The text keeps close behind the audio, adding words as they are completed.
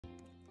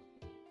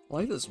I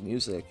like this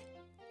music.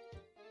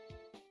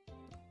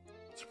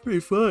 It's pretty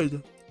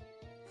fun.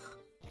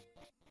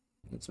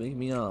 Let's make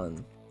me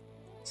on.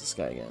 It's this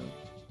guy again.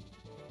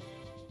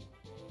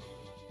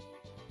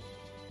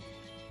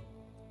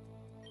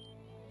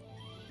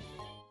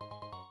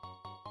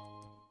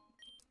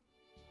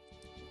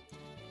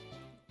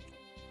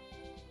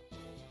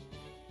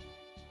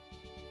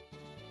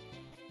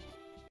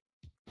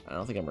 I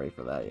don't think I'm ready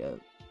for that yet.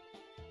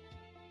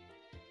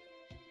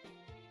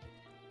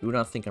 Do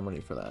not think I'm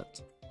ready for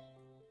that.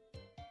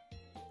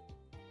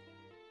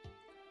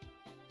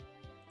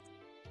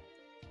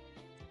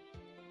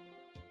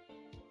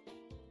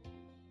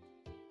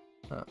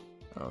 Huh.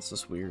 Oh, it's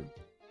just weird.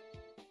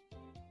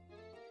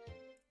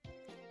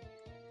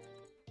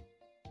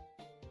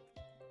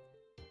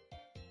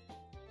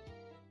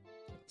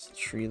 There's a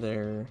tree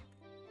there.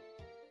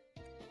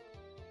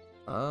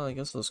 I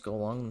guess let's go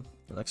along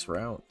the next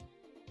route.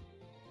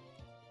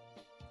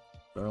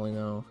 Don't really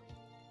know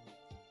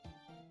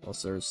what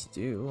else there's to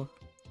do.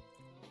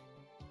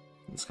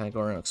 Just kind of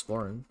go around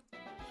exploring.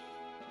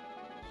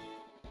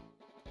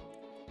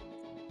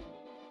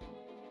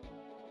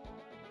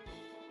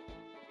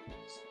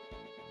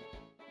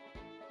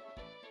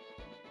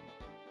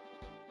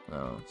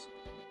 No,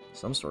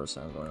 some sort of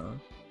sound going on.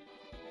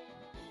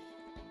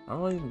 How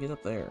do I even get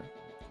up there?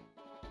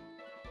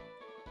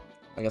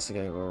 I guess I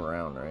gotta go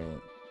around, right?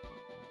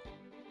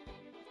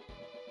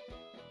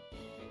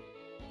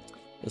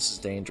 This is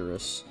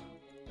dangerous.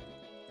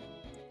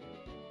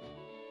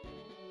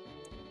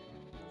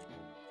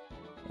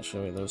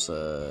 Actually, there's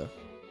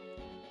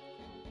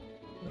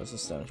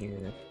this down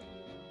here.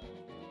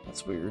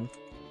 That's weird.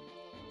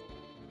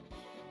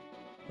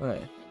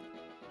 Hey,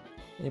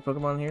 any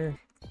Pokemon here?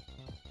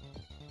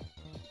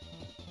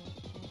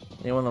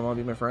 Anyone that want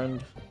to be my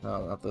friend?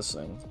 No, not this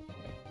thing.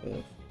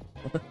 Ugh.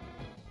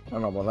 I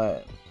don't know about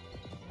that.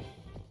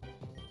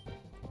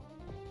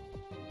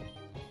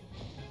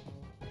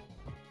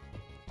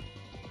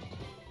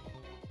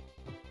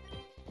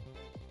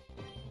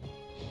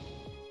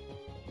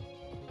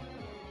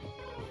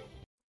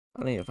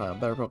 I need to find a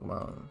better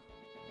Pokemon.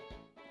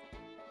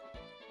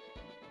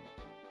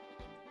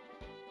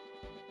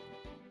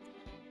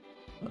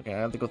 Okay, I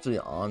have to go through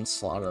the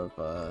onslaught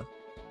of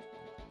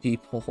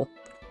people.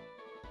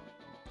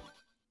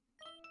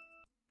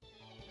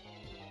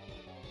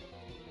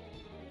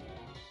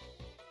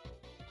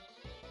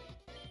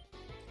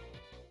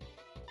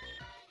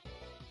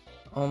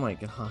 Oh my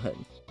god.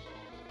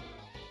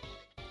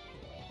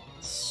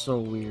 It's so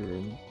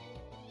weird.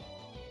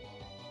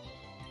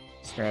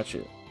 Scratch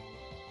it.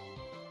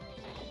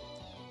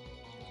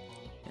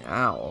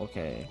 Ow,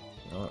 okay.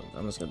 You know what?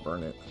 I'm just gonna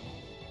burn it.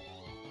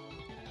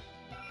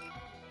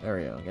 There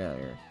we go, get out of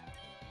here.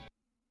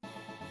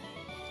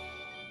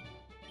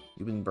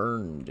 You've been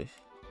burned.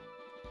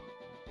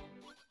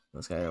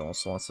 This guy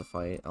also wants to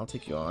fight. I'll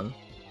take you on.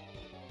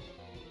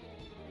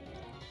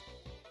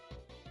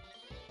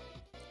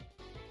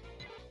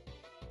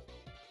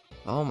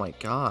 Oh my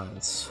god,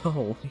 it's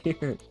so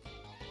weird.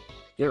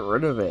 Get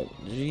rid of it.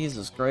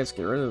 Jesus Christ,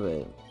 get rid of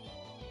it.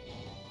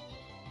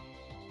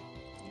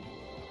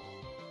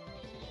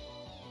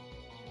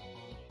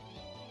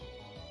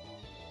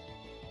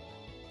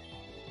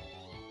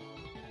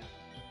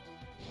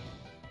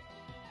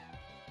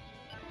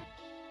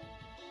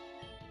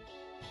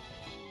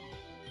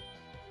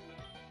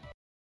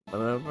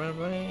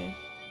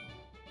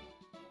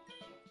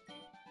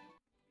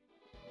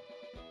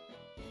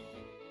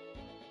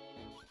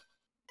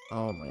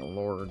 Oh my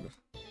lord.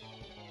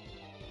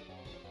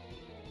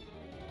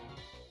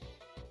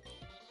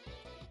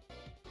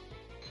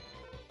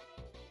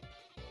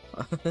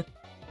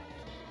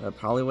 The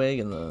Poliwag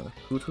and the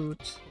Hoot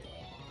Hoot.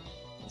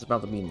 It's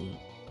about to be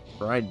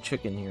fried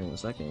chicken here in a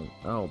second.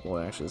 Oh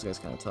boy, actually this guy's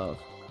kind of tough.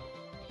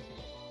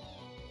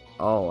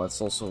 Oh,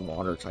 that's also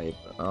water type.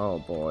 Oh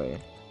boy.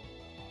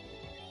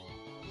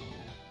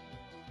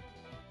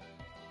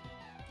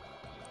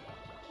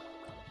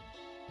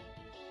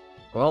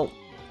 Well,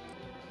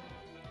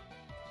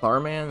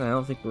 Farman, I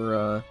don't think we're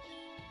I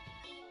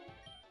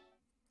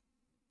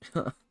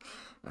don't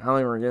think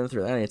we're getting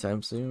through that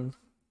anytime soon.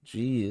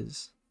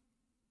 Jeez.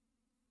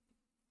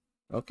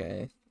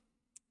 Okay.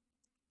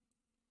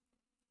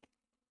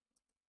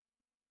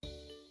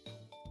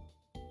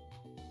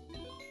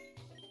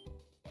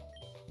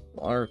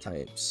 Water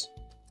types.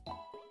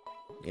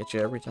 Get you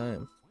every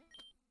time.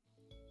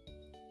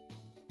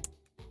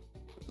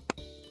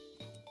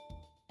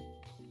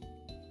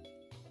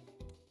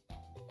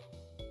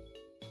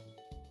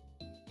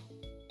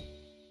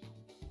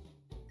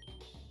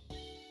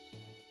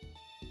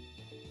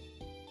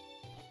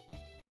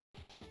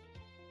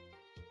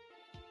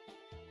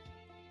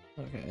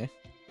 Okay.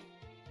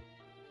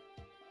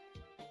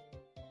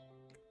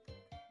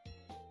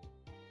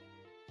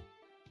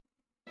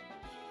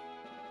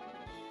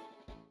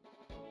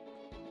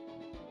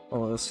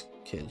 Oh, this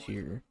kid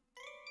here.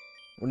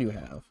 What do you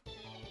have?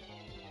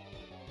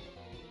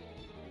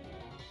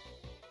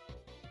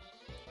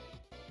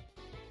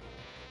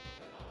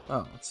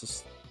 Oh, it's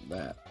just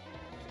that.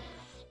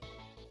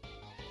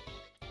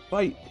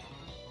 Fight!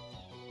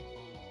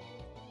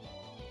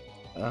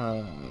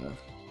 Burn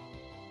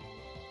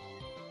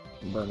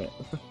it.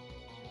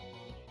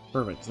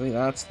 Perfect. See,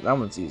 that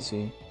one's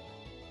easy.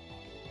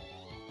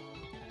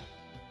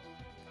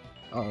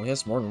 Oh, he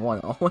has more than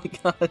one. Oh my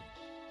god.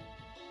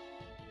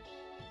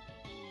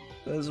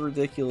 That is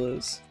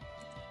ridiculous.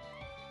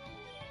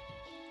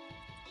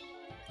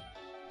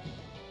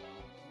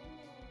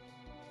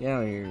 Get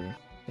out of here.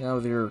 Get out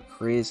with your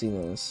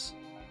craziness.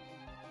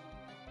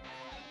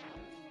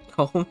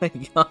 Oh my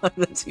god,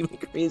 that's even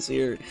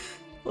crazier.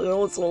 Look at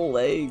all its little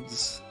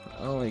legs.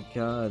 Oh my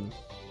god.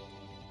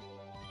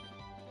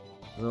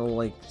 Little,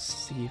 like,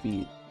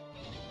 seaweed.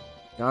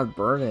 God,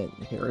 burn it.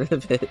 Get rid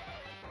of it.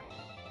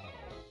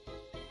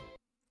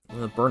 I'm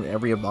gonna burn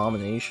every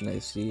abomination I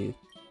see.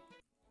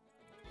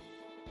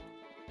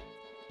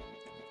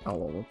 Oh,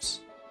 well, whoops.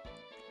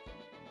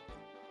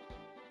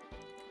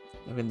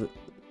 I mean,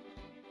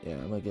 yeah,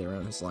 I'm gonna get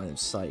around his line of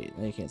sight.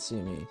 Now you can't see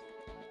me.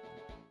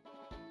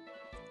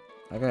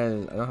 I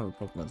don't have a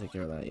Pokemon to take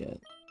care of that yet.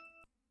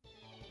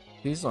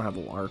 These don't have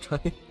a water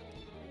type.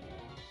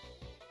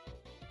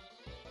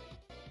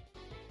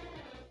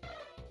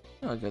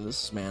 Okay,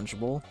 this is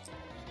manageable.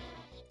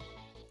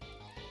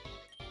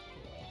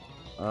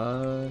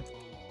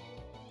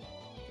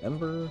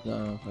 Ember?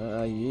 No.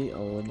 Yeah.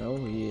 Oh, no,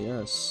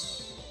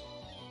 yes.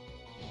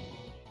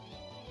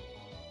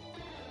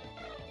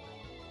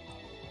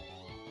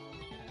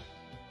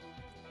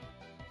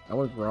 I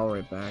would growl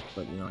right back,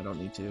 but, you know, I don't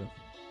need to.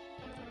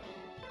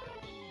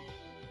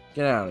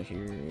 Get out of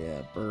here,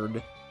 yeah,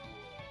 bird.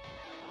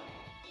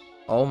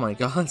 Oh my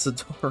god, it's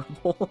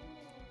adorable.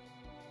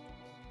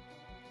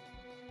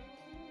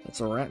 It's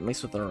a rat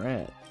mixed with a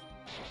rat.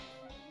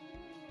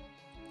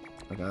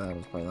 Oh my god, that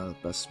was probably not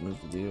the best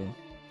move to do.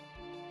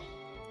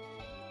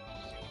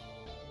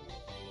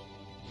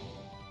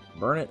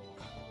 Burn it.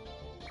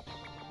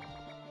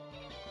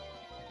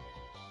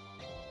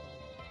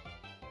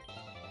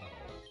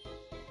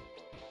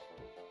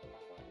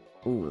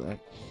 Ooh, that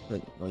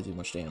didn't really do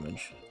much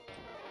damage.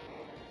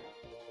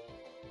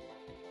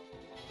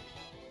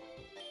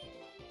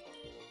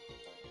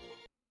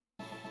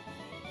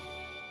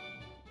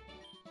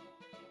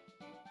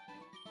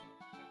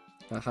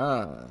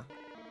 Haha.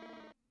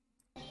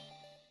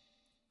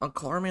 Oh,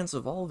 Clarman's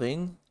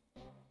evolving.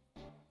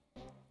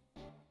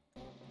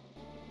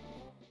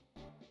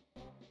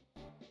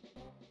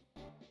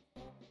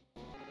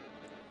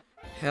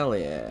 Hell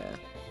yeah.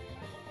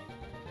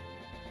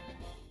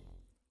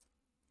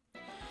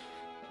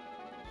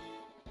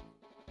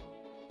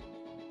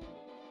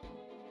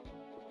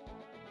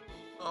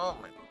 Oh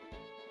my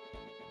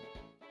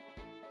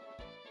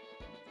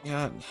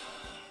god.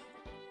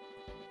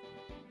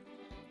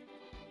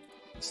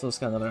 So it's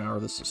got another hour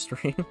of this to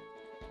stream.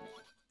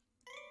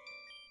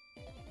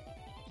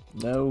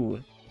 No.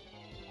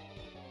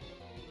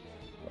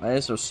 Why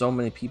is there so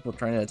many people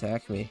trying to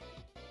attack me?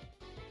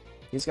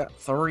 He's got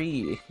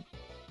 3.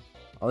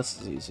 Oh,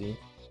 this is easy.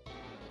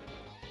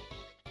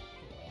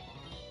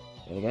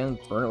 And again,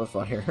 burn it with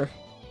fire.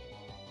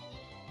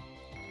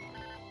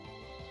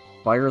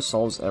 Fire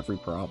solves every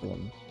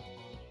problem.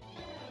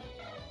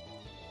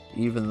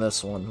 Even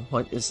this one.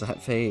 What is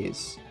that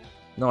phase?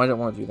 No, I don't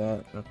want to do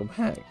that. No, go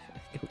back.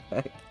 Go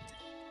back.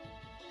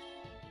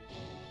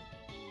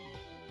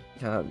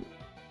 God.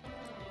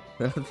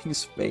 That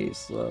thing's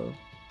face, though.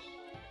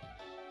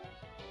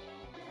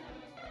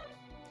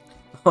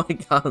 Oh my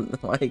god,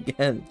 why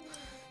again?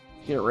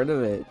 Get rid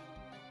of it.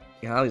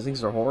 God, these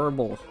things are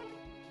horrible.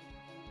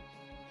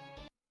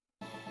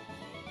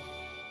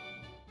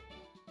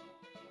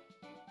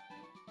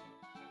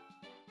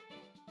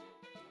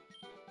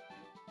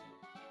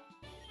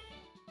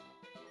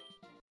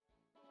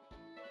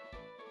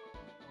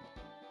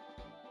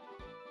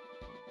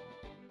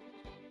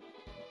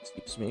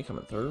 Excuse me,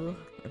 coming through.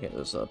 Okay,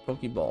 there's a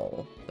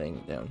Pokeball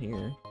thing down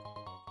here.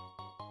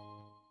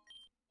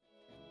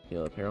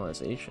 Feel a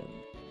paralyzation.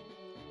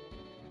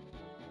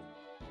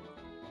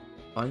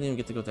 Oh, I didn't even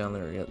get to go down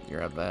there yet.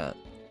 You're at that.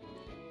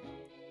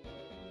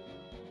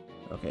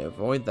 Okay,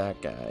 avoid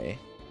that guy.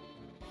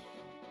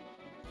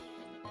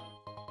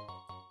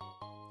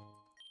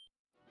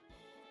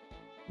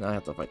 Now I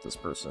have to fight this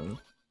person.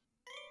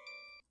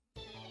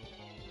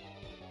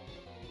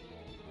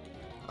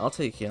 I'll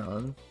take you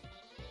on.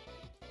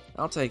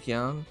 I'll take you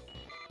on.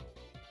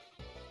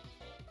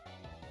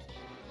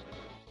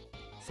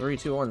 3,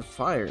 2, 1,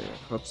 fire!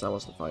 Whoops, that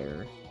wasn't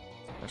fire.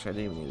 Actually, I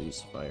didn't even need to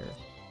use fire.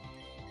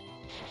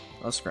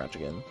 I'll scratch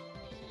again.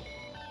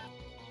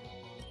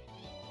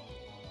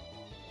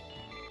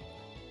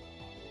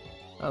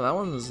 Oh, that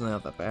one doesn't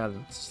have that bad.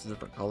 It's just a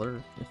different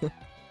color.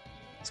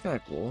 It's kind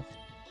of cool.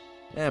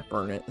 Yeah,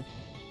 burn it.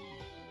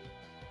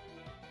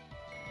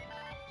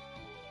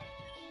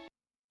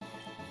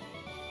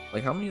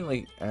 Like, how many,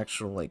 like,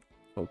 actual, like,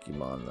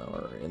 Pokemon, though,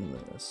 are in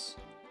this?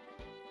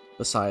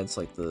 Besides,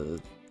 like,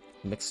 the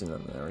mixing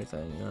them and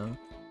everything, you know?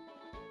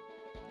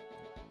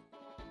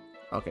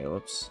 Okay,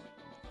 whoops.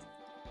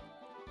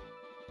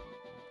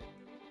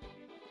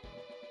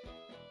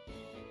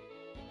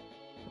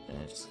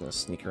 just gonna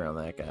sneak around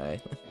that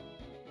guy.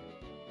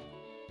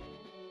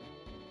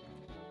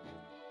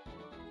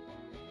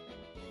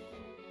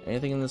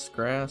 Anything in this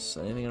grass?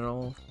 Anything at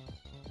all?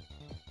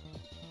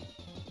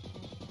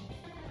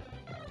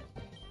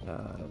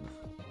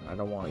 I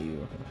don't want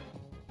you.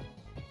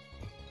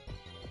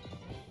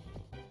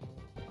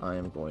 I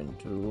am going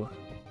to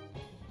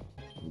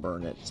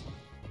burn it.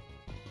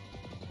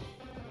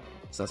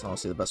 So that's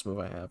honestly the best move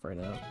I have right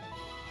now.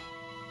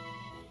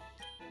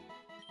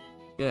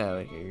 Get out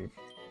of here.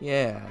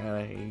 Yeah,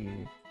 out of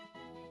here.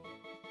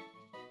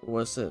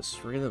 What's this?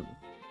 We're gonna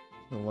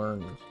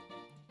learn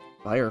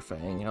Fire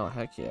Fang. Oh,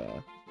 heck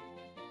yeah.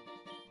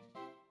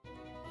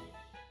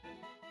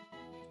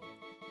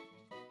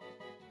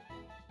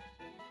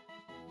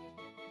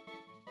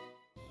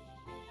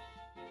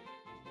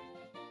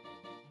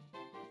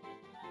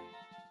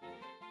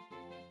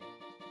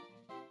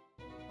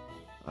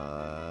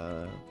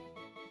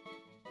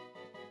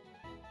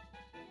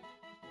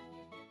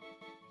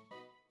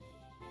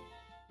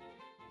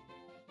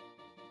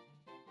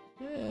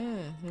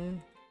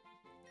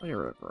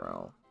 Fire it,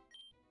 bro.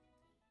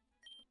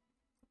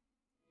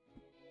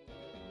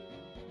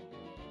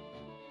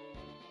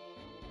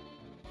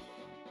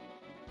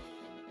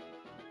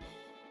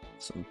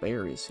 Some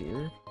berries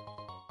here.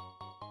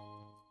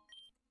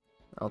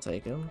 I'll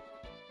take them.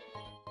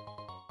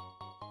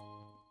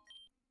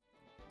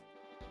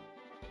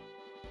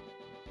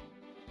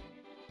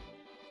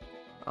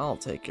 I'll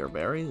take your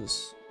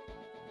berries.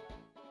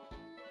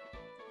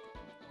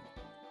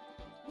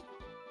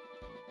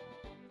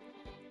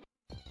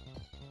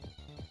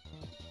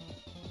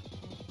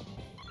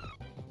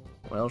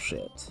 Well,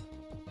 shit.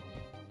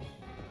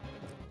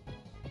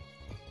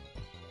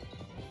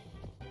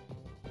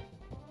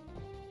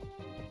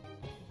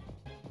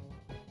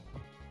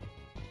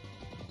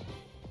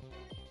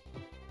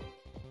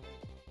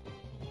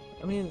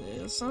 I mean,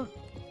 it's not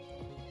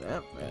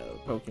that bad of a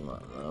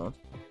Pokemon, though.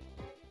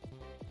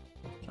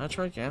 Should I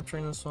try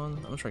capturing this one?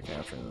 I'm gonna try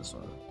capturing this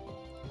one.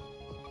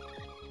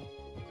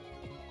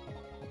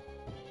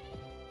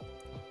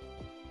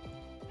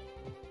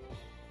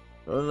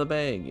 Go to the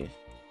bag.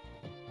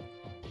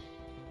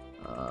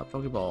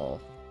 Pokeball.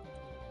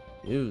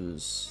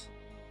 Use.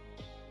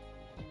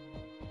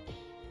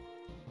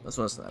 This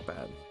one's not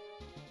bad.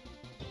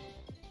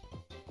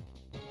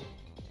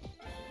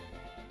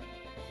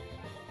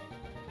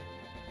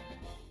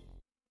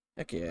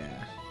 Heck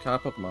yeah.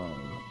 Caught a Pokemon.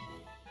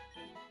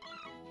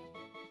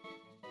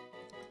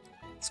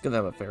 It's good to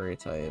have a fairy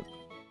type.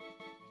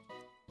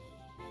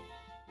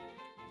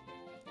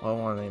 I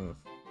want to name.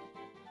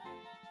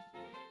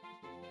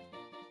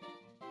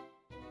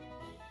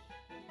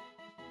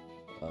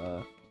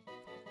 Oh.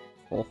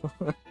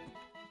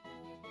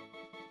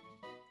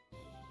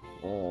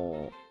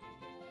 Oh.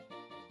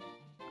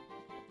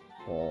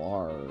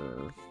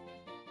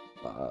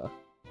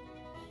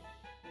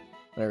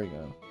 There we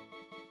go.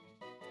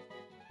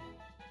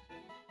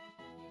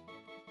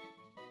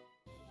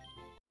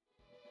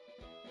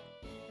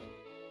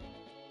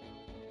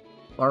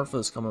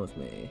 Larva's coming with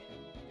me.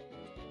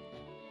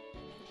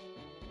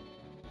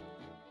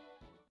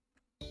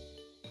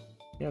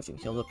 You have to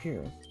be healed up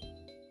here.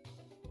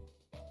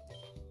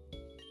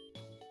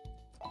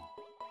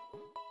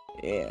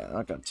 Yeah,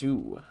 I got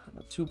two. I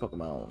got two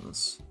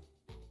Pokemons.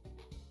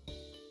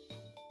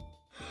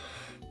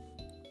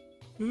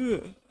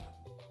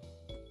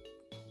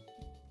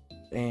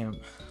 Damn.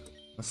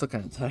 I'm still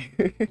kind of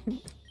tired.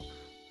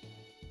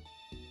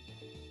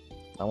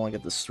 I want to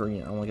get the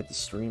stream. I want to get the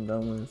stream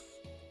done with.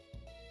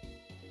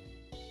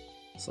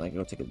 So I can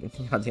go take a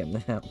goddamn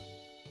nap.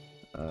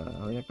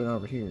 I got going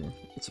over here.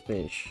 It's a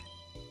fish.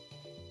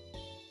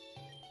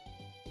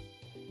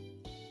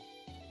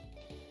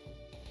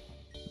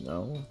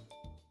 No.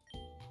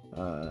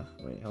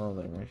 Wait, hello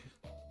there.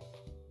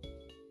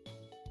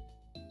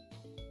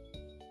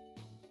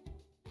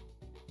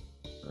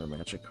 Or a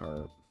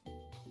Magikarp.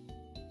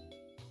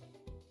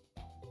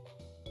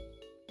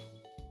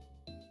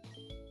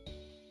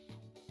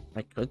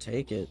 I could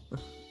take it.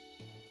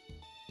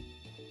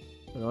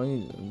 But I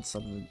need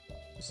something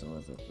to do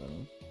with it,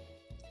 though.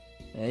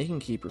 Yeah, you can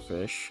keep your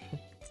fish.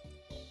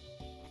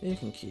 You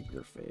can keep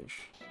your fish.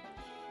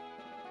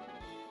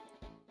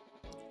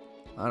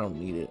 I don't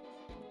need it.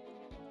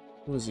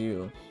 Who's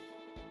you?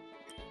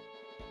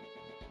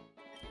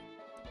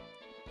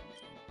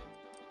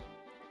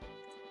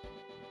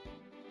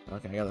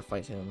 Okay, I gotta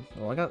fight him.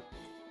 Well, I got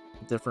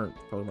different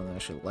Pokemon that I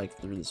actually like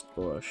through this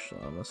bush, so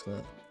I'm just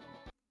gonna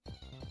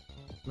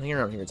hang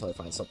around here until I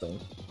find something.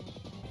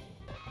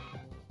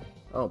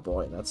 Oh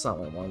boy, that's not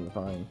what I wanted to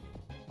find.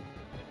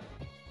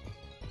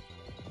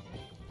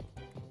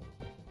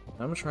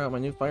 I'm gonna try out my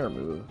new fire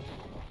move.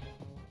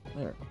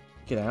 There.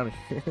 Get out of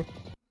here.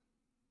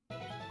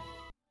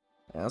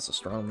 Yeah, that's a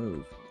strong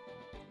move.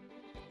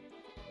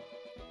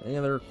 Any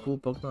other cool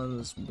Pokemon in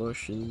this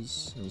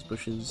bushes? In these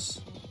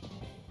bushes?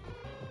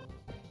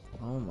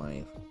 Oh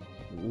my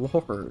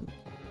lord.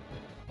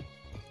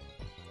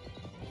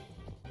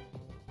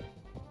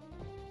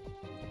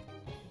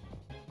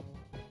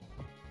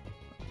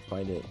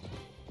 Fight it.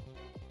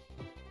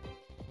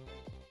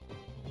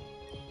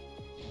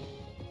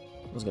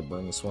 I was gonna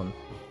burn this one.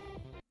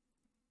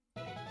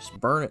 Just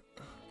burn it.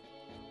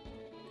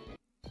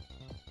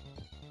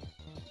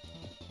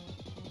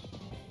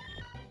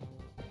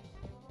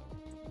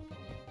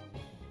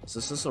 Is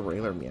this just a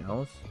regular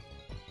Meowth?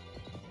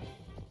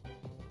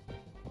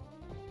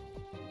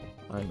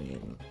 I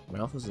mean,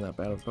 Meowth isn't that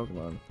bad with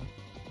Pokemon.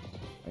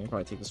 I can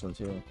probably take this one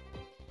too.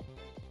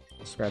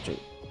 Scratch it.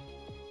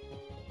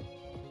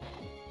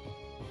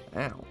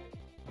 Ow.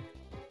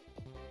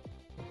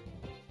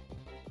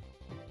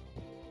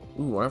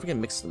 Ooh, I wonder if I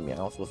can mix the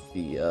Meowth with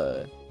the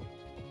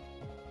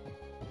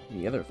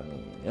other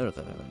thing. The other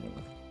thing.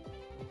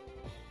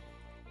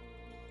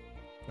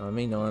 Know what I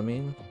mean? Know what I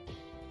mean?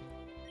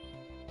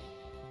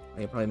 I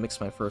can probably mix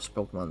my first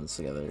Pokemons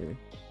together.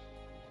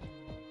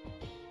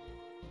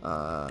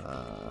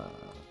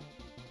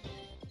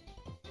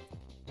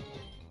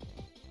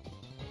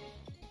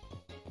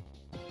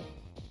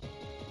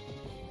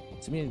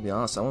 To me, to be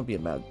honest, that won't be a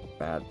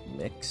bad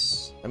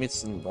mix. I mean,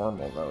 it's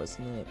normal though,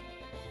 isn't it?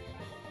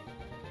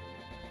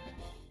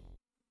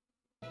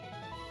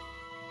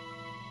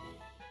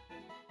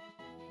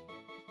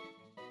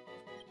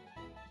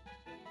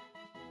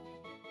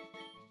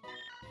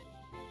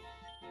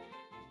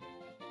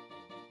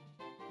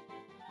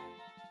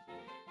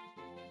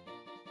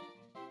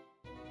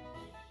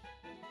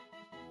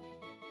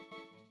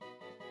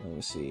 Let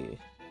me see.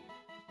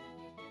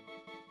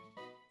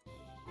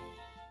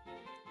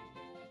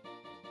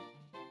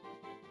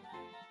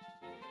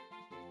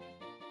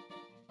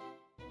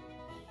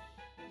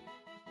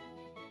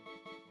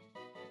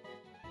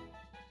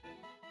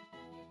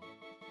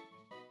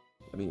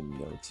 I mean,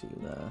 go to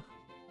the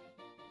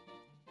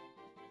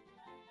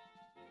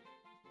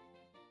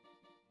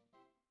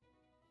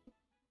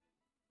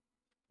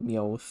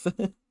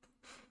Meowth.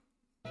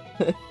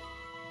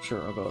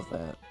 Sure, I'll go with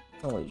that.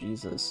 Holy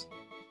Jesus.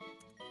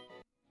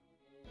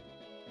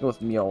 Go with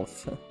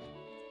Meowth.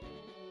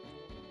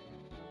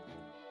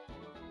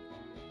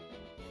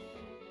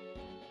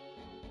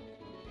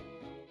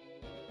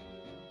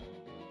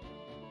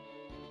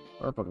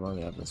 Or Pokemon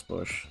we have in this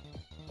bush.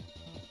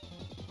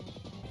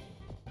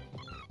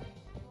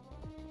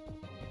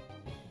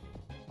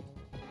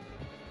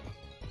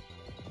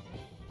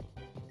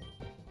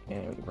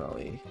 And we could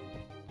probably...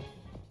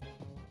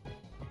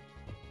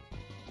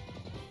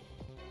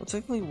 Well,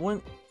 technically,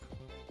 one...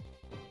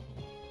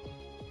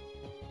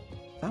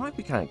 That might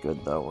be kind of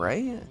good, though,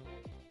 right?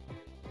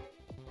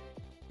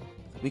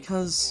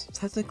 Because,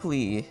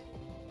 technically...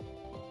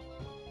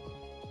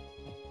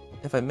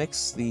 If I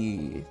mix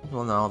the...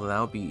 Well, no, that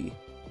would be...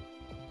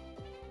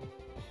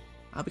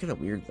 That'd be kind of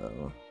weird,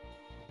 though.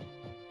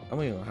 I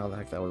don't even know how the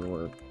heck that would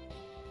work.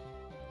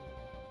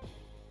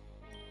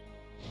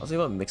 I was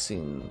thinking about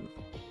mixing...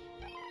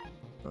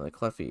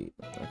 Cleffa...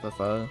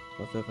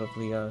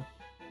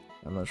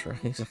 I'm not sure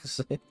how to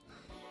say it.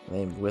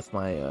 Named with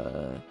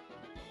my,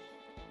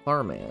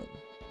 Farman.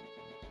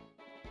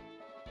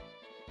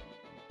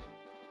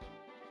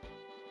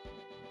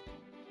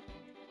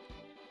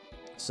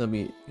 So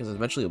because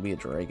eventually it'll be a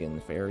dragon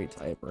fairy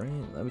type,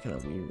 right? That'd be kind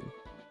of weird.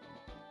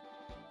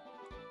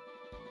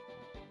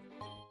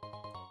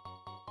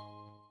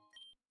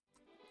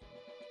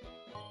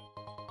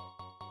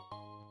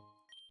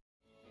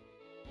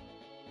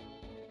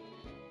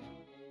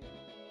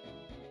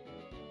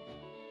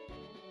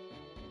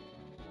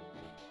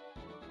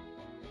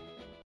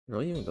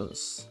 Really even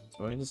goes.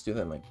 So I just do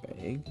that in my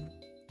bag?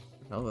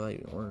 How will that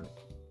even work?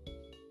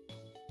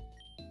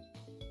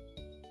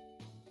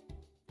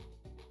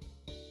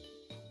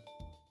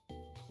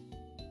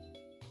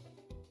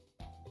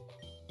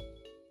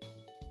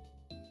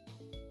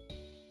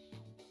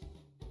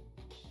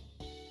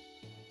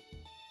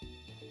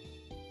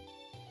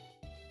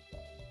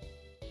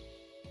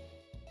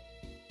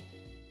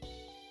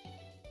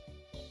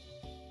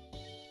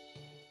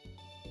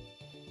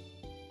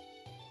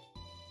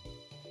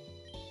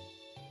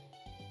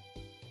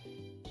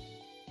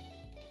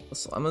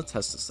 So I'm gonna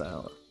test this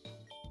out.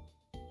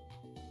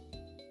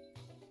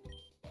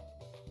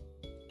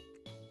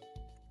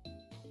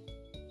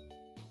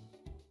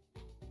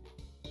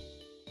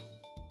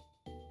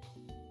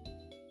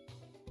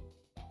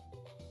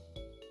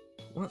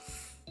 What?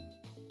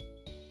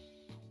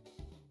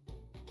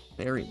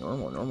 Very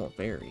normal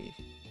fairy.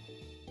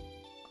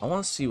 I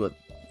want to see what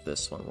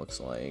this one looks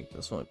like.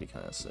 This one would be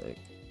kind of sick.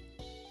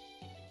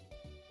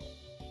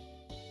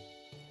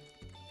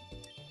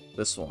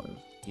 This one,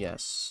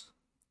 yes.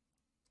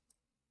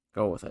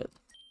 Go with it.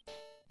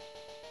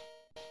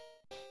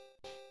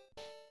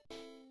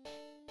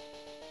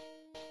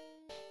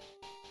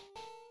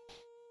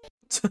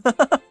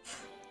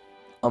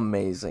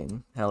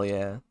 Amazing. Hell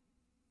yeah.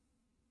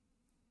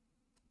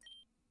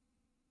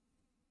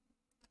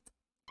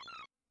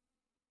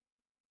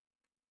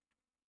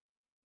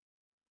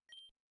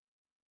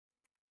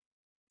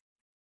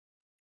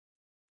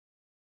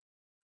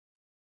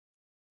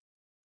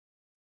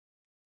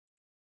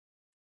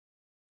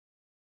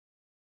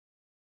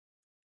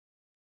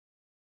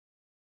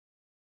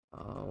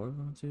 What are we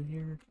going to do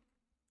here?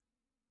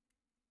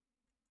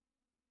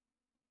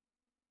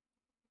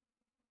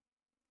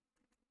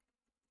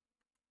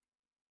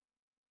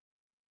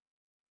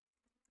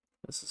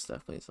 This is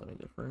definitely something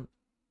different.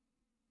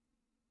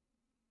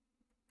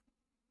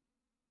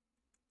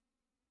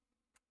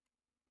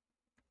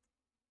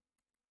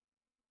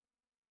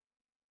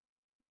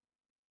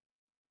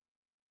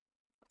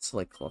 It's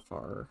like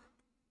Clefar.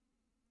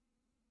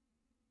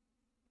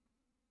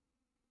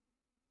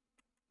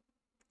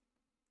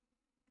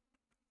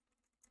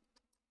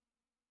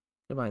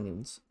 Goodbye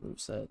needs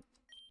moveset.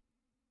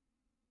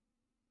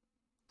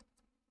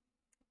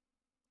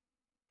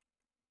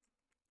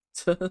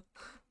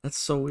 That's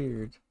so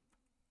weird.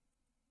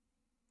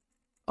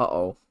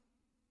 Uh-oh.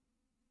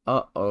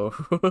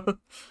 Uh-oh.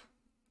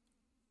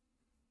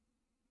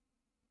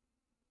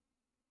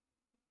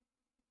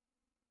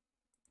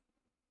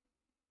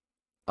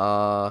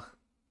 uh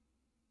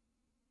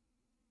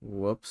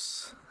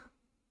Whoops.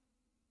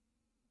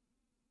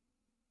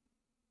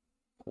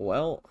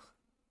 Well,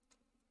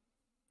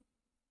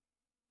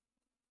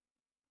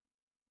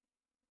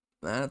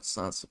 that's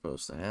not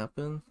supposed to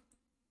happen.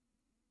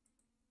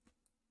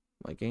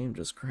 My game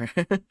just crashed.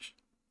 Here,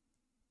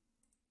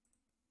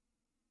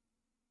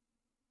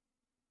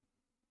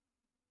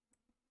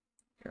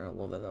 I'll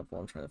load that up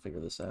while I'm trying to figure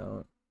this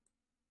out.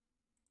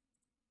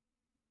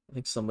 I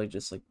think somebody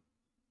just like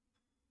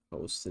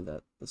posted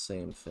that the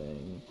same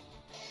thing.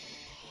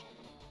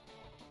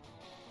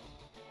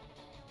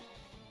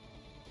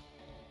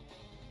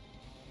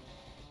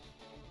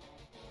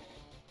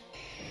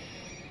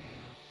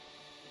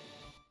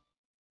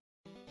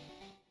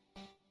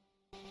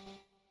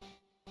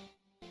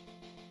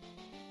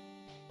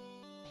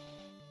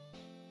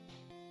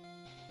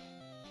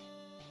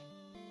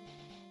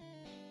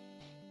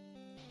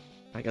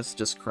 I guess it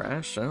just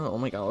crashed. I don't know. Oh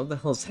my god, what the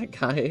hell is that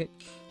guy?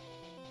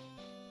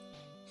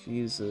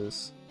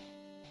 Jesus.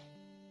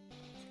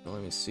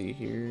 Let me see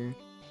here.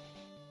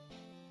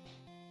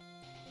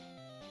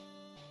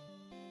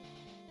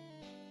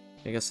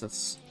 I guess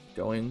that's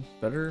going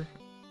better.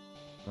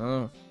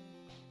 Oh.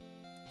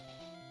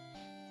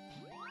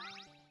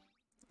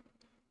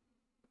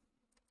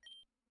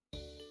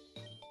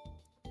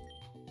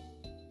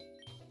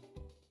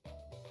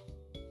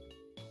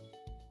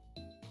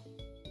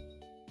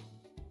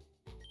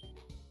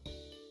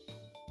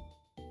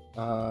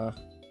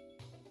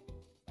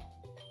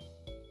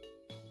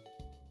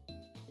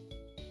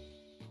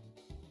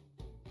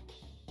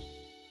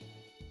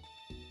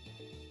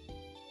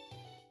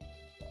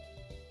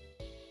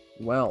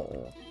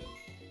 Well,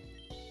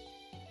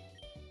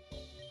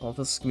 if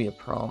this is gonna be a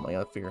problem, I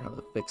gotta figure out how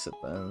to fix it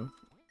then.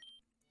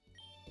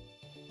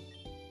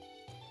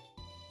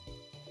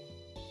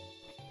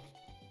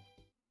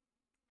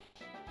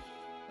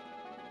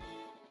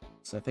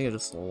 So I think I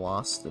just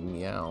lost the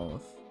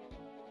Meowth.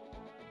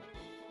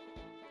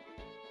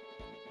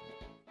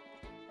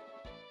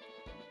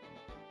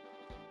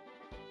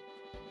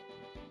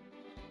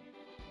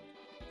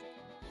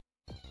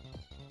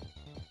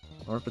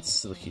 Or if it's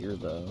still here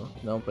though.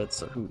 Nope,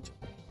 it's a Hoot.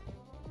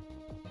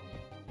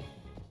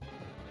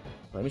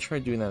 Let me try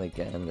doing that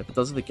again. If it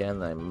does it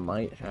again, I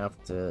might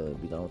have to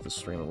be done with the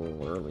stream a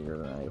little earlier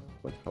than I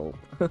would hope.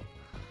 But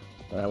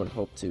I would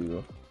hope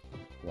to,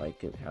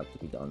 like, it have to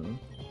be done.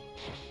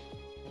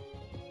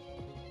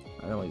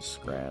 I know you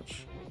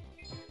scratch.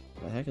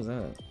 What the heck is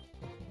that?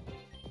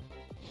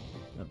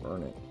 I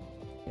burn it.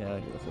 Get out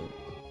of here with it.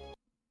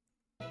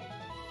 What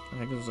the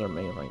heck is our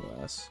magnifying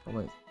glass? Oh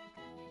my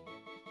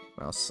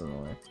mouse is in the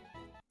way.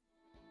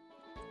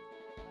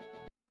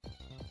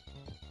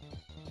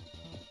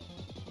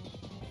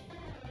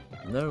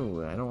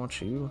 No, I don't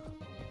want you.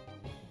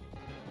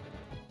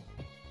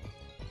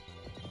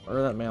 Where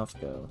did that mouth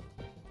go?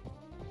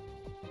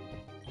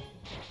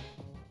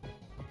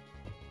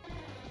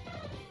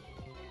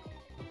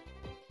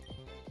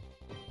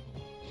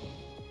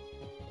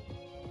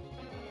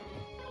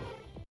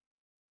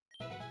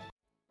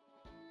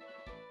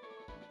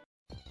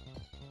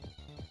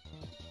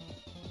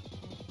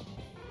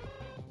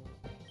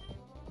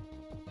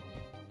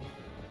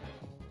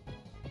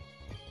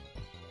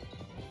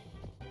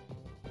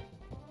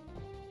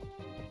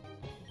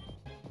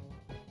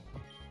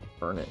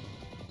 Burn it.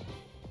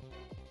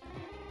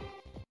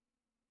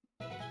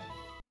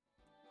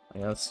 I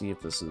gotta see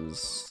if this is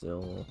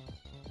still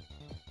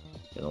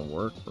gonna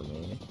work for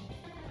me.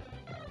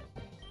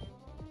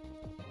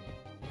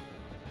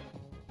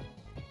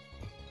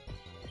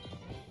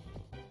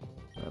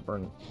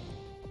 Burn it.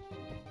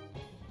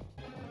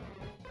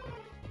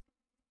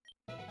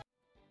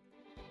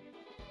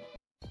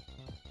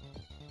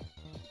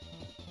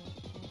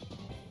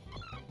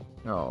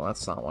 Oh,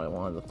 that's not what I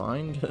wanted to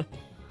find.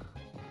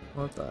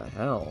 What the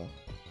hell?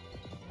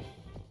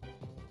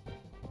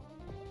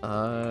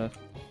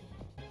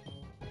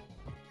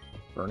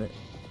 Burn it.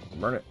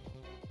 Burn it.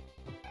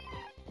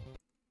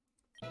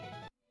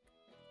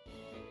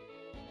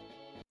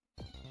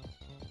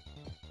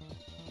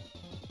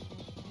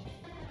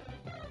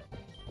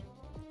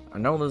 I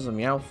know there's a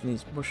Meowth in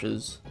these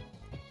bushes.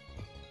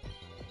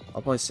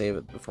 I'll probably save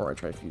it before I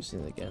try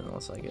fusing it again,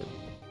 unless I get...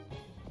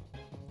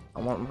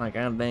 I want my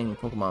goddamn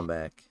Pokemon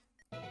back.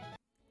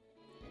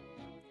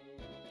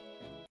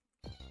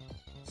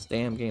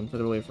 Damn game took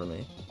it away from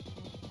me.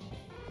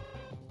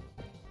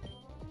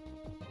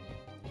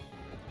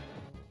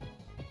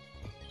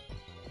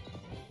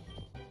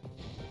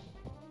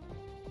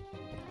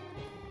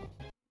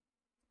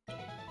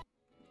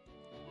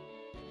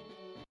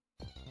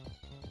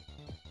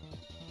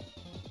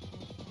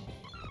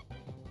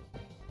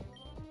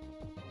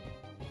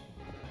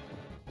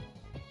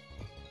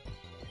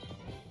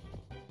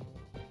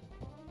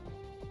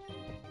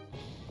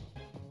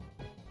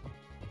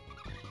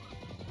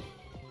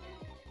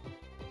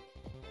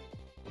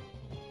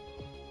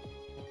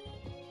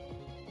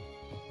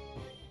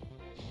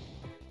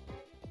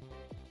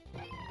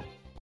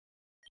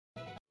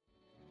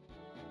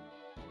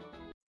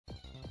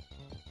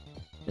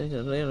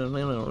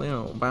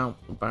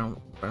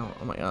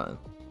 Oh my god.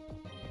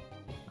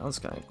 That was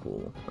kind of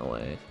cool. No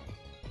way.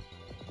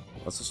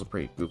 That's also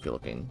pretty goofy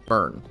looking.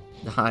 Burn.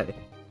 Die.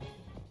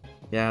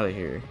 Get out of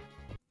here.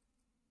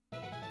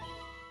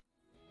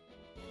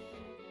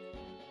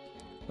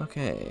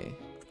 Okay.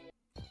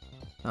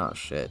 Oh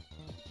shit.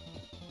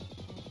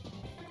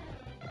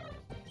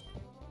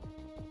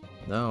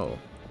 No.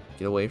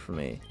 Get away from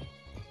me.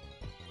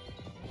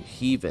 You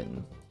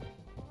heathen.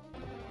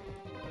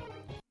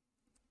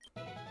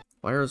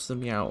 Where's the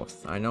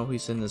Meowth? I know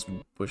he's in these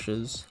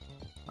bushes.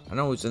 I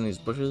know he's in these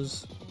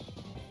bushes.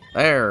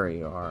 There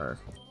you are.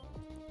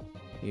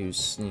 You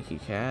sneaky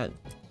cat.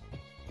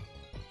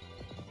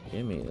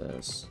 Give me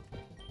this.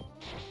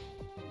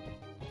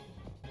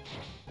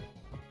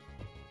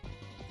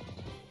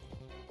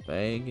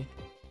 Bag.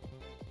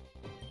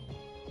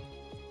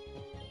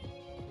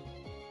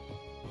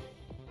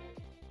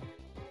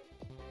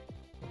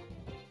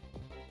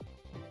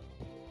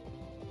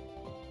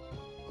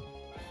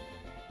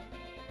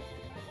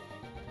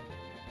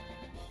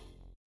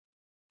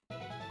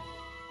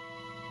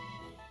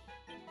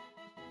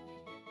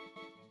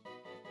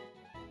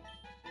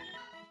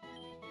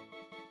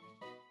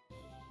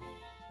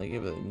 They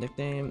give it a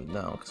nickname?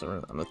 No, because I'm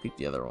gonna pick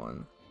the other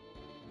one.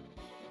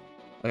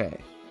 Okay.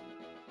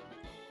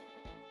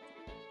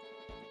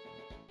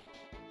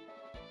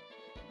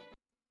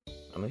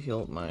 I'm gonna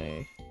heal up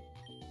my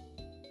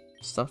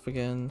stuff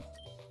again.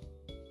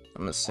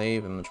 I'm gonna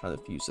save. I'm gonna try to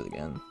fuse it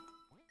again.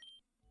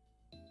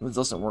 If it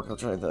doesn't work, I'll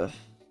try to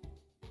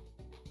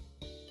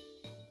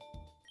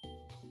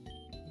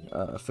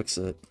fix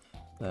it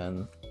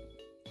then.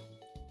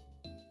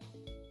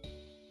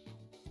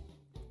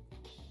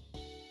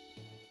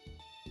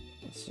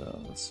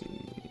 So let's see.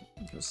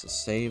 There's the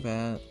save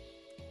at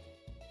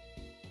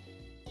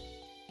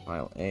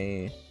file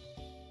A.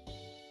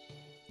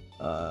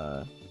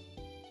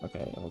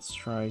 Okay, let's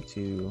try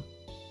to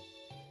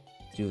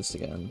do this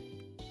again.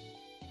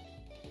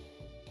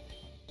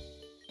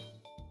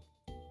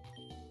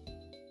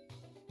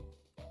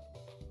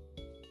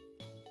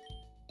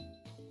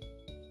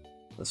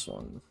 This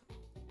one.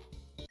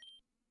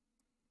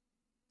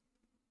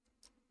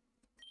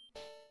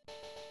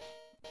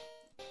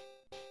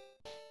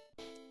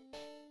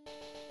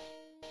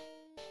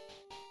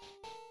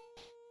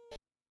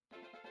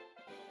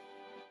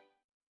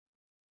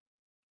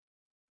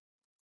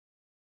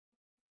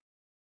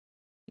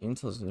 Even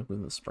tells you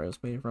who the spray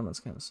was made from. That's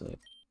kind of sick.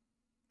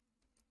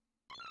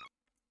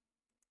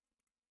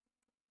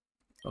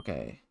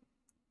 Okay.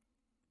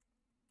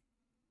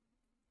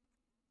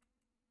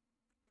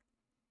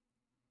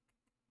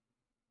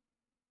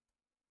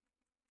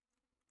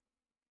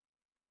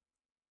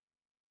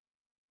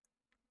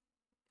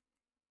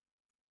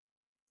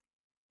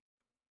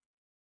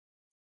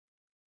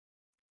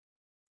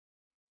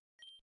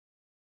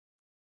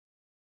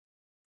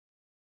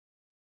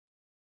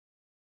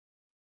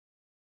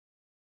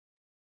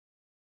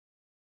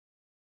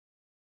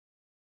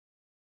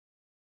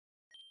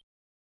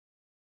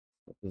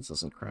 This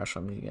doesn't crash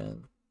on me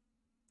again.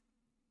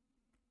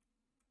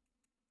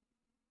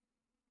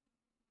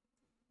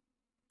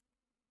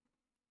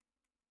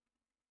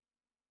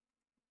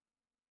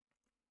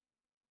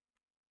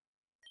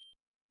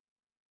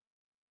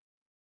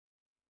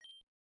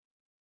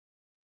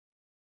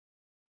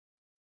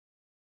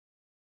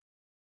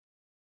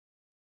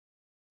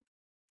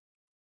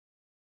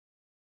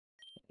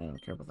 I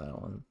don't care about that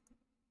one.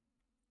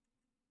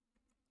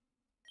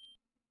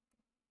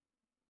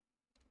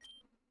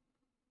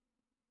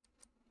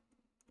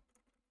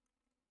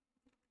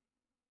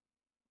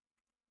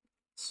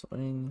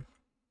 Swing.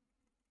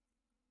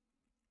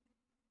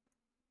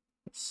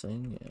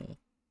 Sing, yeah.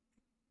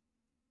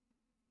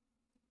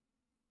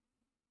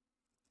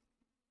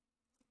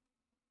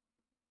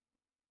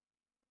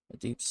 A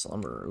deep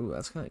slumber. Ooh,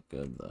 that's kind of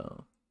good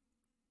though.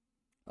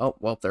 Oh,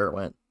 well, there it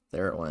went.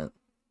 There it went.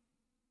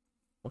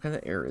 What kind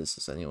of air is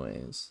this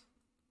anyways?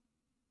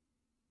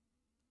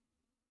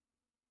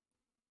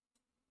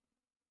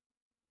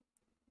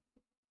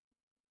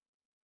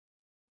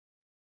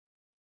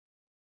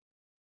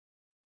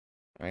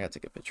 I gotta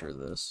take a picture of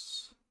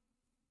this.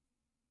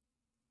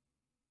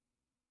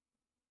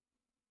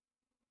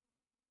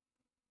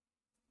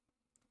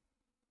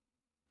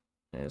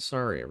 Hey,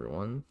 sorry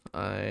everyone.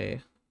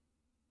 I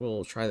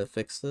will try to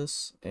fix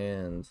this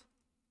and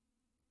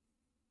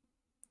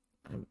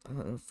I'm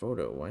not in a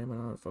photo. Why am I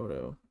not in a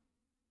photo?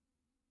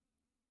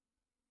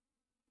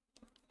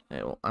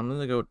 Okay, well, I'm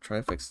gonna go try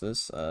to fix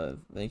this.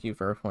 Thank you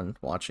for everyone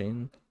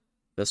watching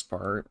this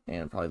part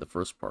and probably the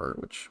first part,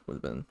 which would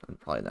have been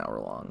probably an hour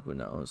long. Who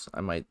knows?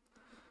 I might,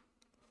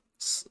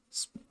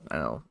 I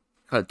don't know,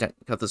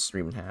 cut this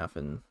stream in half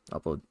and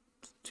upload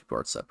 2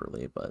 parts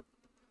separately. But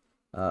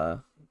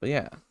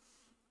yeah,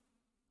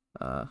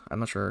 I'm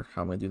not sure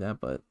how I'm gonna do that,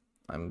 but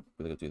I'm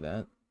gonna go do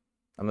that.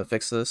 I'm gonna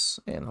fix this,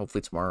 and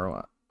hopefully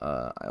tomorrow,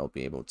 I'll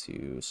be able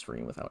to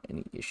stream without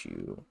any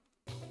issue.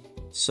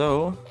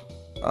 So,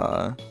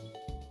 I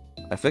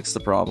fixed the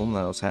problem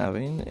that I was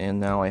having, and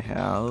now I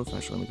have...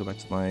 Actually, let me go back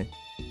to my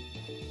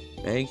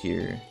bag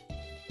here.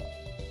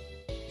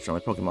 Show my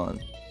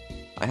Pokemon.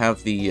 I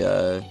have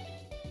the,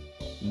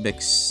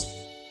 mixed...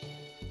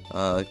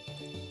 the...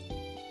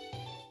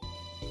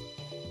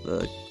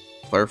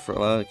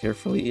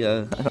 carefully,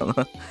 I don't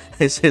know.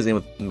 I say his name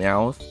with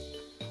mouth.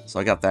 So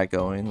I got that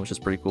going, which is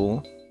pretty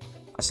cool.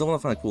 I still want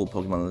to find a cool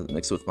Pokemon to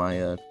mix with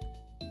my,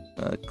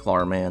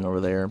 Clarman over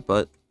there,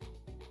 but...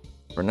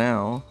 For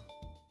now...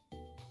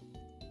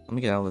 Let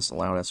me get out of this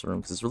loud-ass room,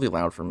 because it's really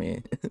loud for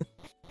me.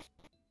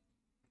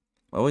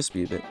 Might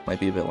be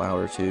a bit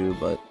louder too,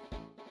 but...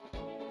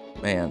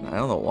 Man, I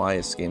don't know why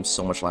this game's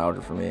so much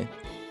louder for me.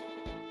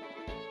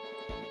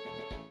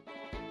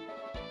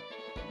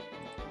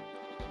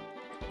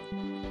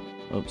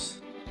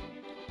 Oops.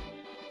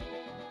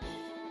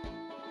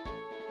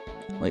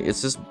 Like,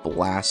 it's just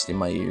blasting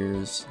my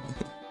ears.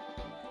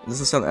 It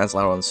doesn't sound as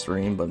loud on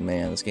stream, but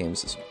man, this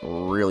game's just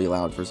really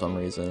loud for some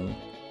reason.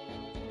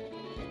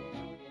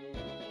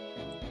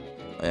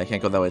 I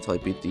can't go that way until I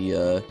beat the,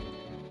 until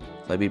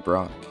I beat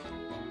Brock.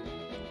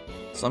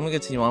 So I'm gonna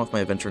continue on with my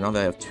adventure now that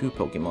I have 2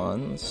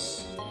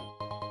 Pokemons.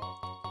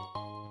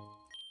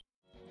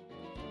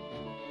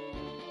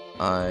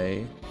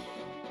 I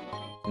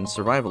can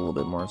survive a little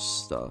bit more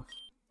stuff.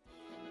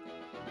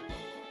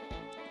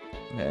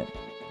 Okay.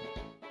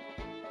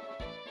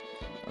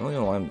 I don't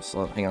even know why I'm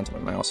still hanging on to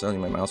my mouse. I don't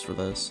need my mouse for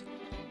this.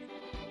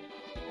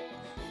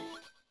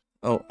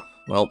 Oh,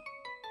 well.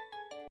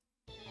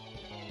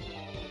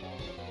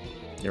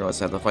 You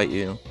realize I have to fight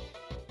you.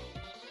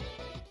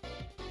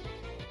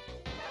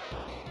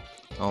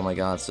 Oh my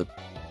god, it's a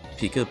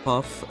Pika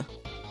Puff.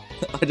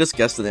 I just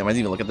guessed the name, I didn't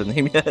even look at the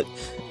name yet.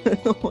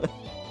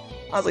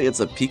 I was like, it's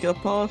a Pika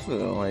Puff?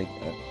 And I'm like,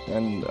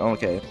 and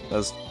okay,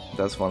 that's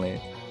funny.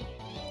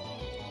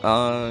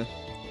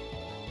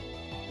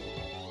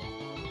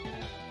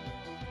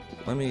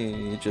 Let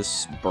me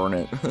just burn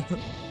it.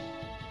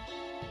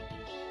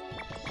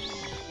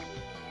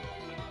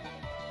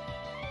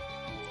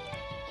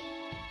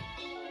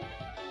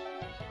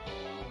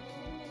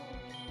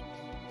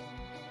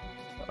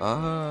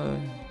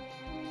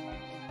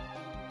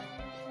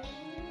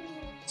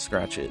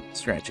 Scratch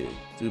it.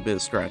 Do a bit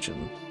of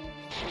scratching.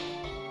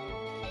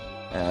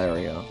 Ah, there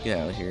we go. Get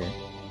out of here.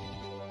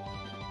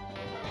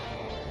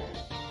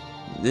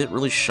 Did it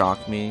really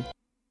shock me?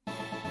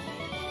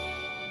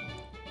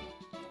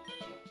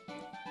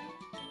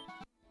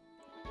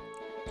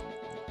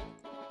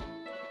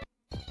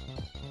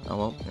 Oh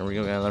well, here we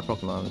go, got another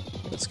Pokemon.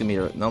 It's gonna be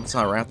a... No, it's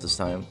not a rat this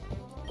time.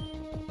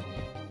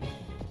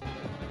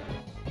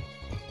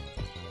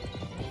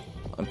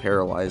 I'm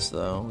paralyzed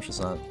though, which is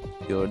not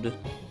good.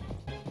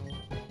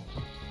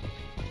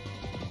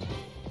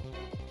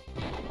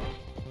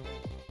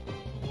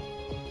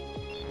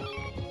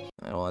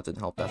 Oh, that didn't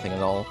help that thing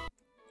at all.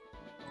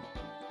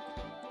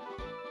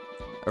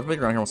 Everybody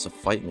around here wants to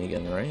fight me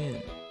again,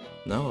 right?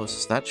 No, it's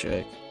just that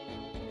chick.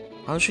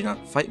 How did she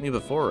not fight me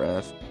before,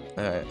 F?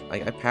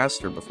 I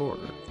passed her before.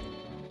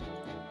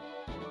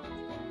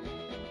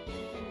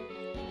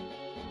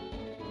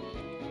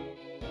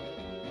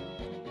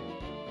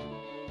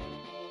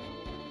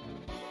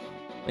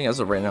 I think as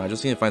of right now, I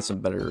just need to find some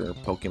better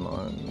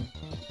Pokemon.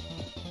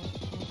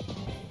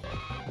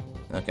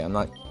 Okay, I'm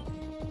not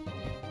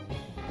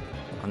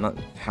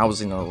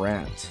housing a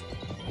rat.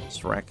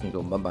 This rat can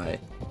go bye-bye.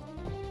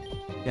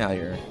 Get out of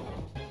here.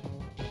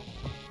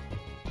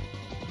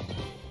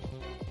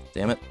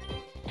 Damn it.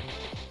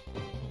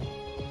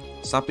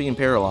 Stop being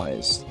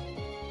paralyzed.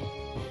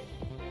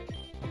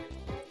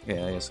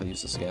 Okay, I guess I'll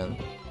use this again.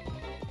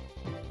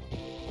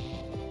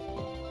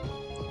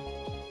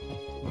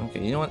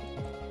 Okay, you know what?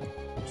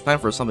 It's time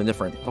for something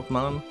different.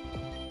 Pokemon.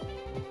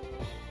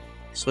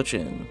 Switch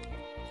in.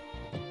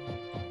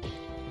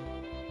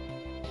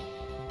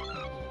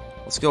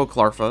 Let's go,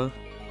 Clarfa.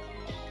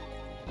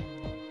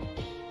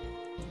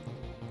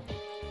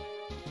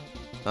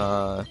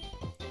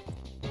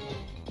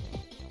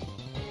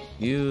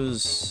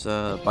 Use,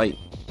 Bite.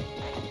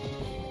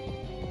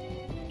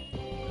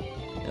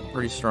 Yeah,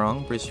 pretty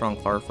strong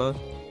Clarfa.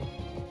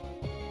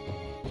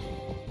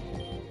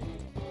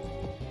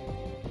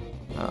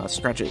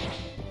 Scratch it.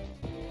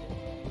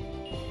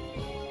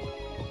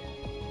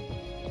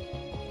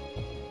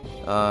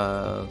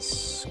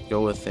 Let's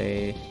go with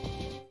a...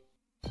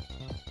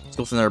 Let's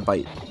go with another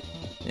Bite.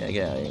 Yeah,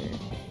 get out of here.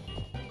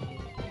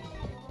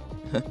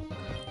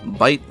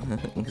 Bite,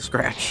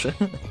 scratch.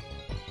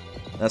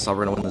 That's how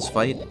we're gonna win this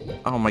fight.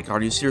 Oh my god,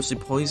 are you seriously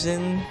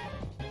poison?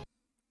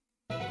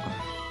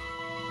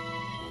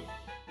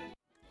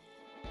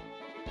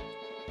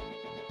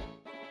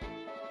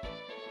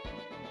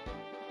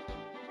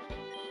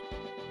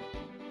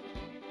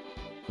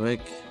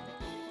 Quick.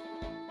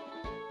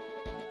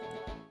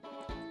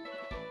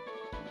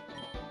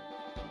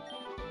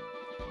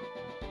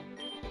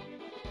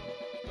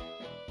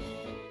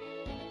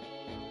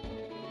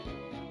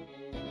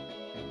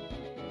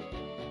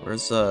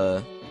 Where's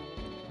I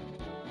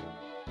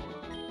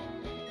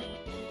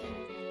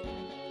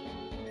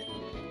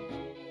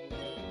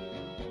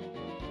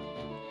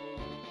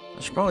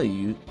should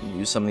probably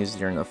use some of these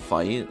during a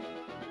fight,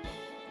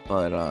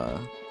 but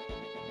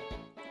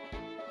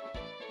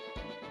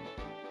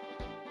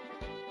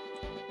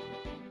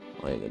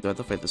wait, do I have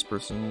to fight this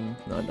person?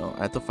 No, I don't.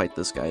 I have to fight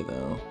this guy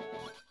though.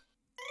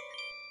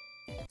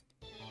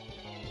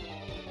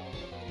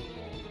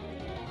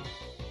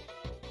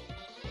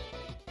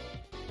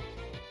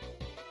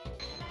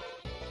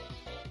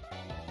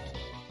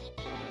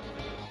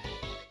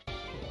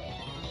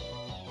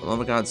 Oh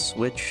my god,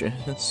 switch.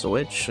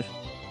 Switch.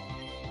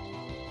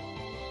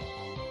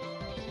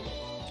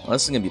 Oh,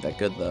 this isn't gonna be that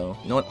good though.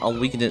 You know what? I'll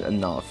weaken it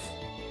enough.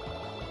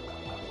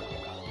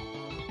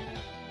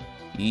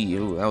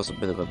 Ew, that was a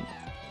bit of a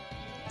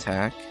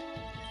attack.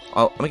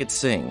 Oh, let me get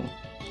sing.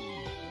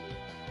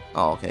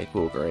 Oh, okay,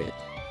 cool, great.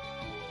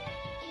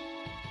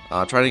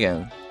 Try it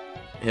again.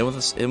 Hit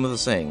him with a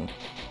sing.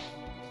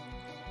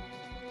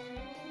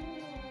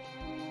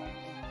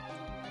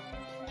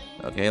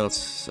 Okay,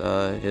 let's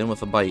hit him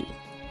with a bite.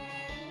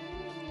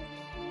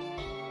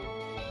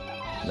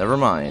 Never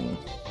mind.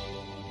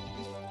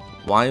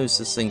 Why is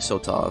this thing so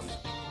tough?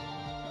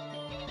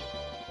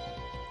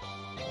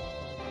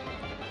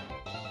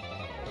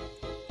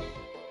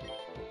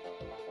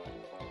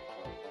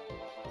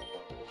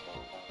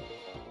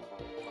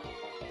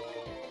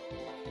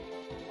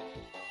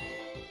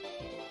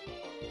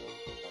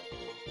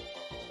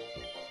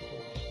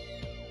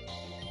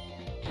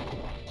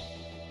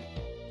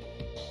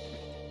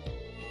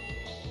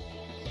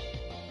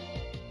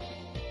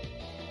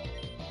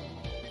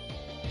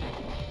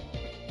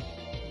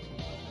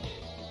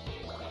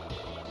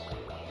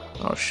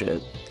 Oh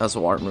shit, that's a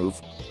water move.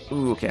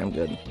 Ooh, okay, I'm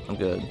good. I'm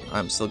good.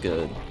 I'm still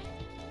good.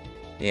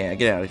 Yeah,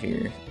 get out of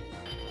here.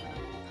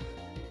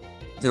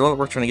 Did a lot of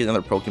work trying to get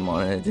another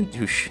Pokemon and it didn't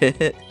do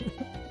shit. It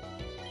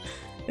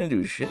didn't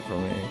do shit for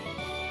me.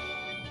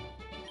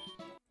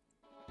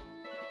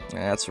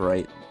 That's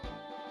right.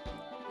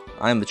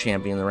 I'm the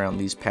champion around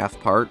these path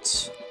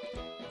parts.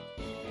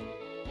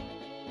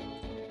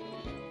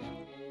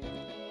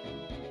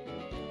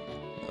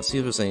 Let's see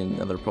if there's any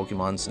other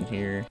Pokemons in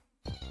here.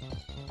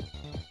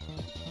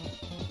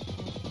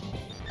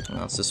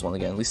 Oh, it's this one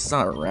again. At least it's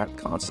not a rat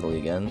constantly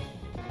again.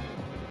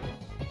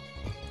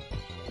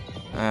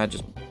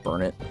 Just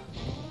burn it.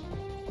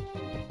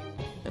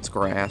 It's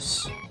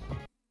grass.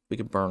 We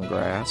could burn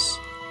grass.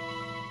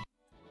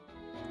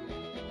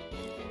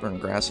 Burn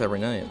grass every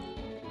night.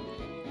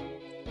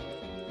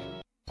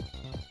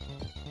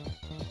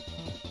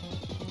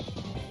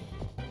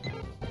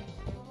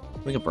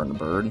 We could burn a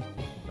bird.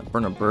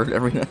 Burn a bird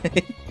every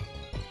night.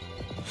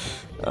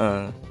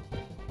 Yeah,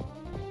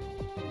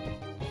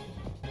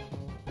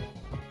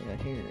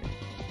 here.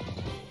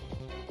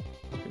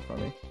 Pretty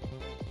funny.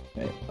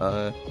 Okay,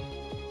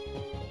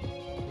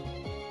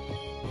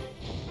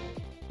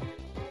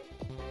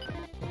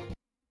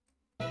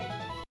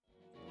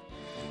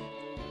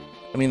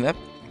 I mean, that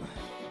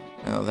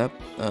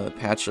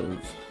patch of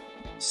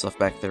stuff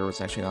back there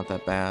was actually not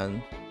that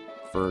bad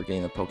for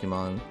getting a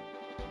Pokemon.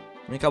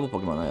 I mean, a couple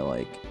Pokemon I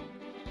like.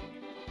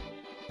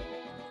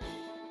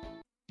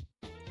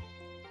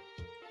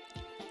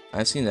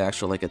 I've seen the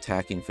actual, like,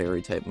 attacking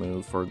fairy type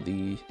move for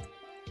the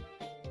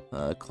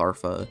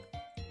Clarfa.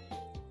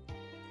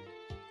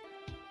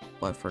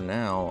 But for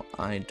now,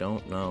 I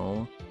don't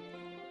know.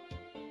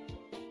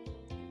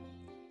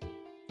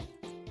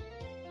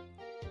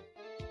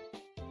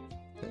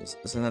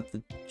 Isn't that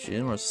the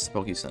gym or is this the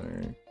Poke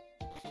Center?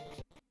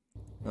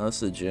 No, this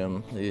is the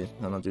gym. Yeah,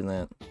 I'm not doing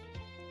that.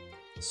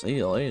 See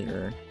you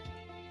later.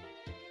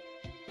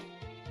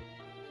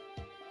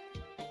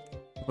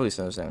 The Poke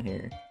Center's down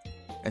here.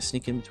 I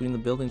sneak in between the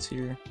buildings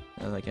here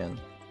as I can.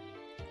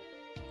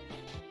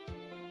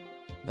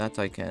 That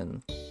I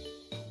can.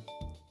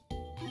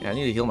 Yeah, I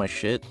need to heal my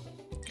shit.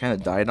 Kinda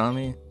died on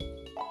me.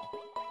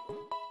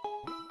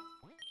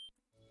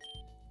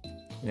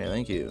 Yeah,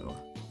 thank you.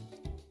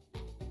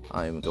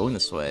 I'm going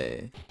this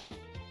way.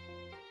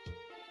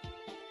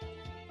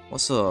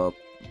 What's up,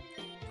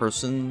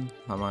 person?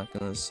 I'm not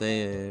gonna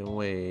say,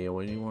 wait,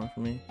 what do you want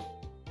from me?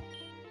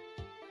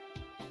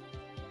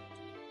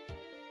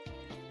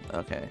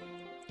 Okay.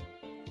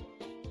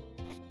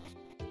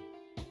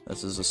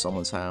 This is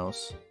someone's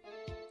house.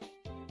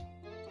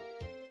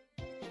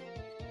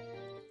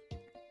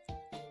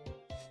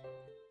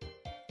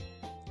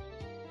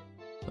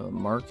 A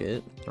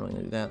market. Don't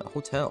really do that. A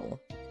hotel.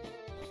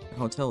 What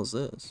hotel is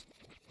this?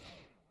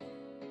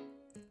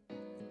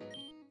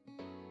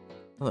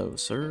 Hello,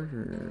 sir.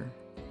 Or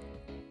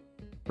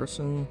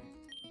person.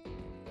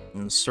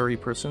 And Surrey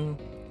person.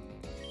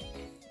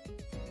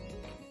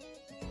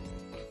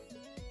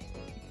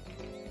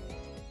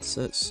 What's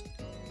this?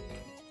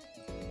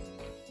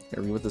 Can I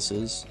read what this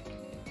is?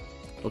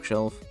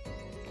 Bookshelf.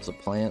 It's a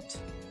plant.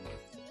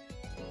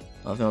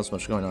 I don't think there's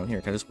much going on here.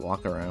 Can I just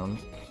walk around?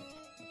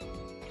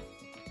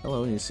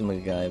 Hello, you seem like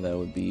a guy that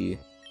would be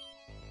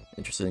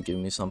interested in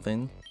giving me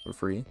something for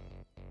free.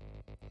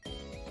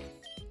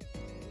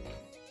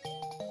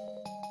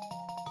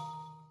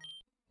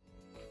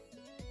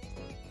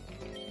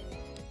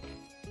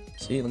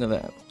 See, look at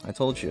that. I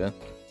told you.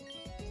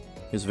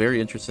 He was very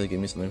interested in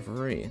giving me something for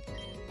free.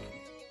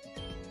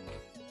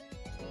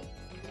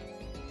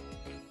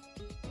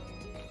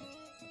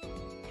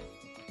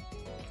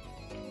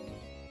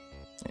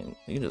 And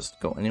you can just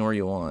go anywhere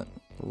you want.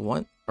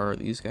 What are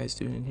these guys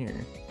doing in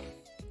here?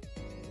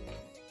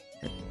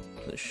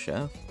 The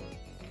chef?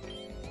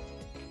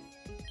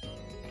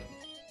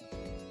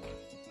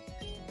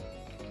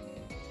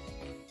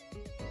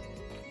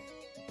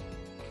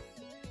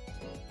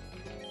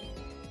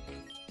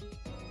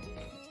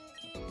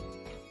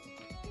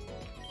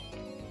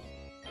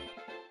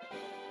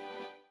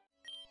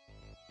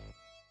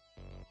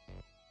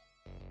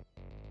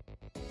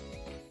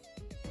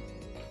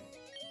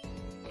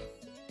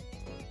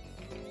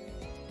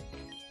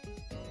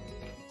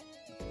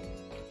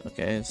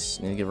 Okay,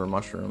 just need to give her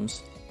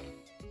mushrooms.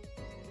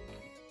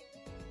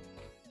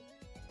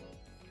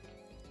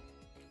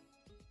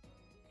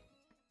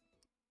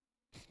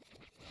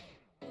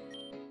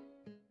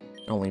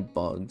 Only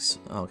bugs.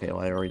 Okay,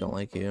 well, I already don't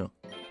like you.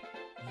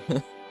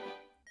 I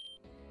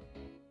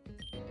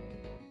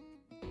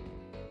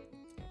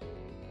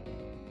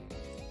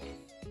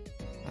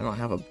don't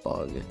have a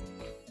bug.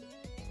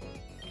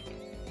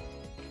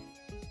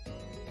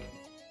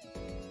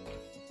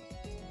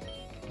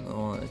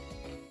 Oh,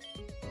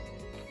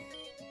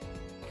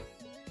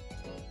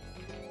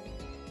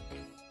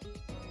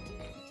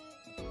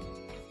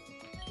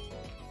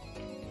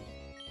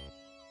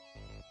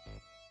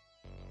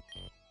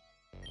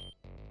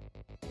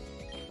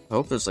 I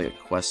hope there's like a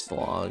quest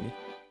log.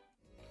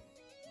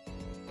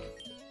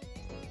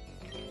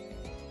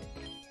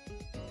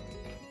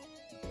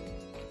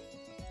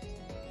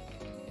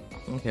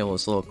 Okay, well,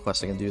 there's a little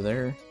quest I can do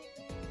there.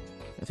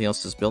 Anything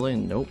else this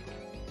building? Nope.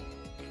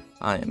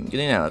 I am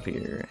getting out of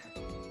here.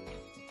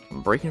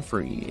 I'm breaking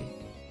free.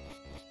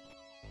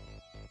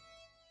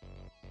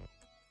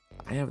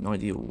 I have no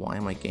idea why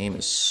my game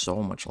is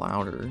so much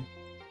louder.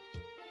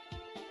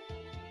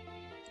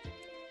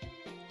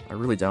 I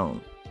really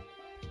don't.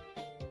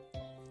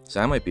 So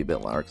I might be a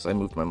bit louder because I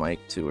moved my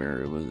mic to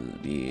where it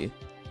would be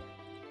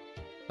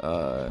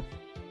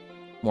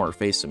more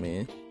facing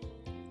me.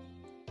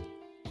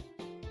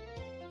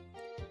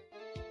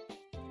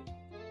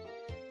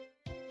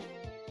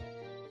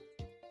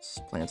 This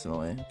plant's in the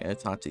way. Okay, I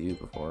talked to you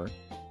before.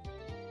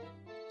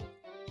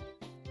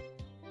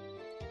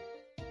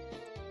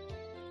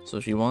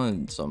 So she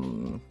wanted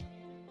some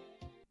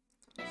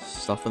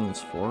stuff in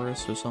this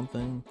forest or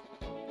something?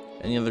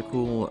 Any other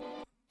cool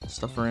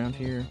stuff around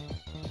here?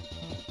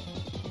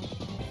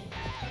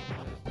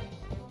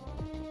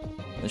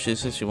 And she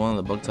said she wanted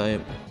the bug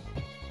type.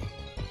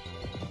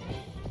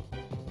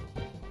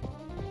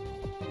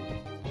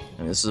 I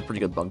mean, this is a pretty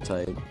good bug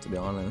type, to be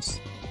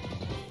honest.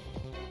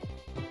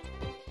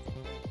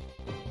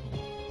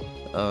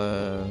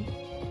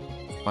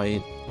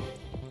 Fight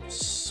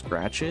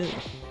Scratch It?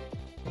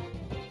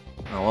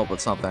 Oh well,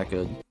 it's not that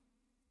good.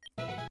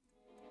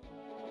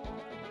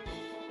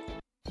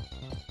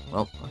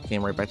 Well, I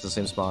came right back to the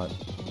same spot.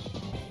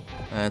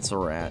 That's a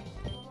rat.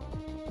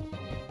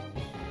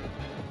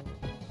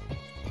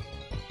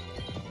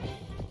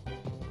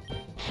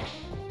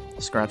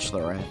 Scratch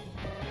the rat.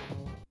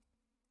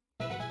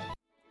 I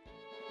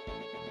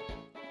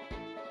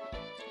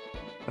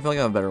feel like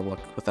I have better luck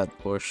with that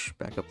bush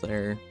back up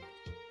there.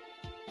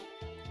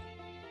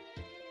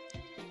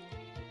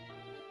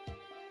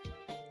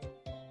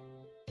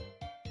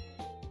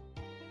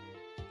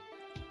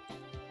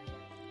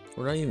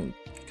 Where did I even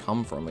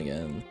come from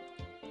again?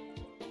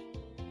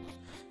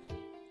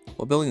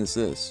 What building is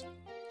this?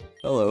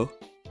 Hello.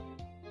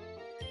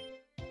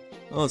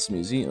 Oh, it's a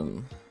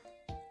museum.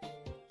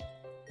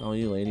 Oh,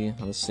 you lady.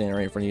 I'm just standing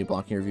right in front of you,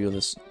 blocking your view of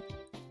this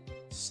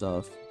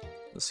stuff.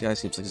 This guy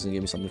seems like he's gonna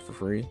give me something for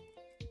free.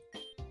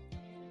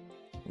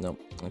 Nope.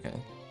 Okay.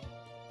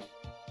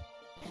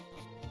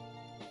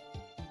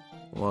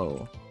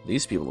 Whoa.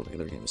 These people look like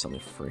they're giving me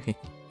something for free.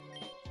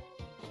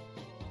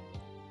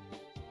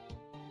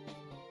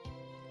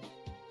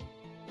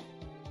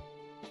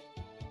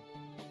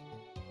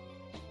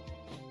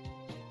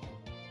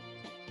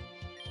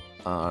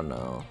 Oh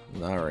no,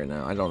 not right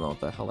now. I don't know what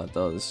the hell that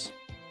does.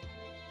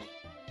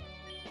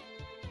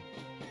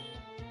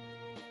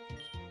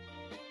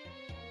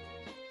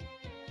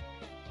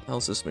 What the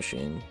hell's this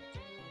machine?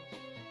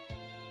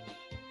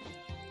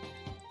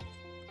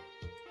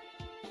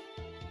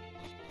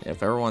 Yeah,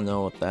 if I ever want to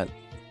know what that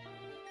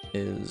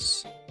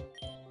is.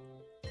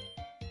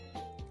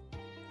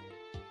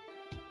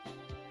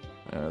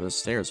 There's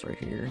stairs right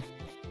here.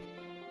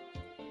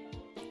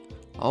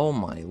 Oh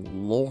my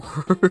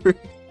lord.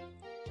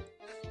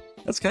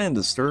 That's kind of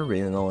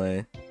disturbing in a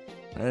way.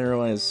 I didn't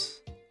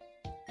realize.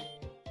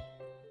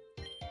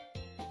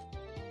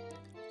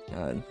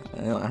 God,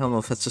 I don't know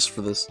if that's just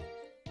for this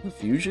the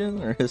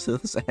fusion, or is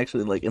this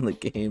actually like in the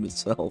game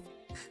itself?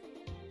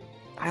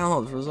 I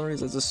don't know, for some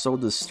reason it's just so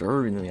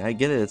disturbing to me. I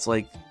get it, it's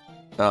like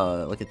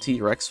a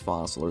T-Rex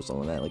fossil or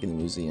something like that, like in a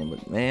museum,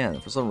 but man,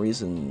 for some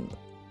reason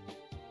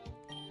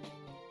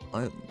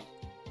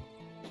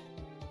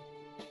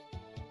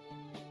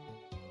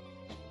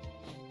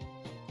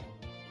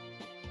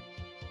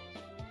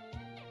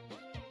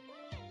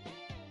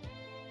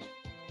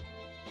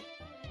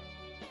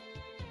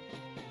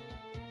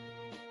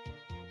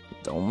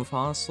Dome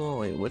fossil?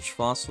 Wait, which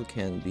fossil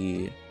can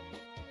be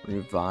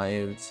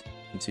revived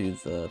into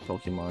the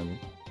Pokemon?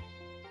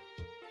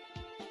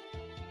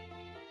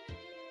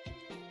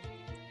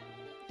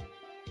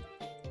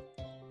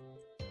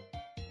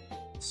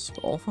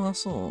 Skull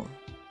fossil?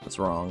 That's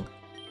wrong.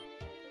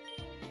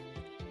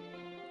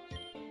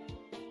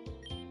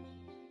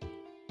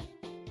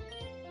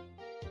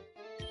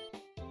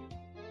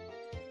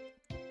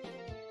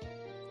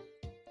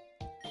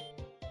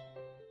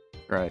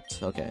 Correct.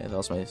 Okay, that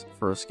was my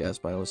first guess,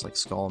 but I was like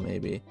skull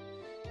maybe.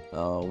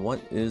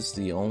 What is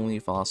the only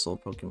fossil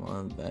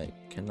Pokemon that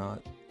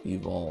cannot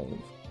evolve?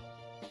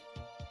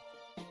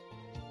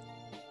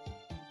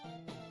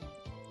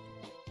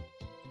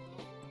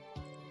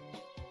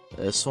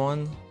 This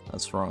one?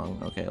 That's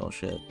wrong. Okay, well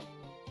shit.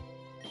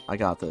 I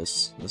got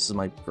this. This is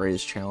my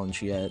greatest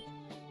challenge yet.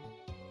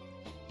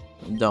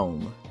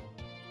 Dome.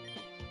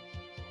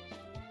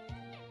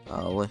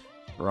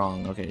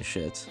 Wrong. Okay,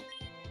 shit.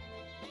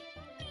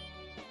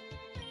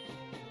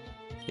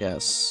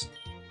 Yes.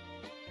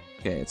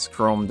 Okay, it's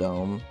Chrome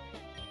Dome.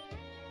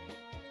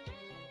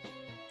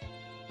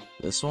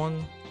 This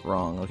one?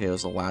 Wrong. Okay, it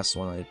was the last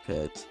one I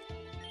picked.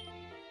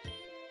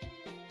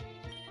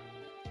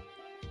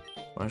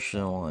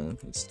 Question 1.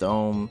 It's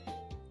Dome.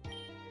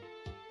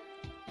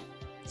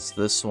 It's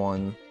this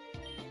one.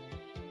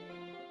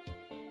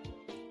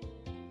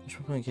 Which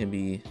one can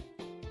be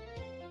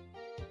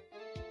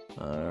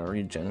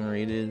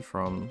regenerated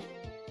from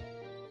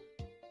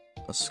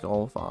a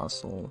skull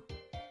fossil?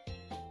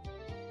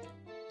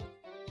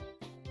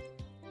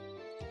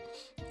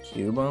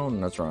 Cubone?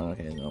 That's wrong.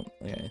 Okay, no.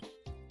 Okay.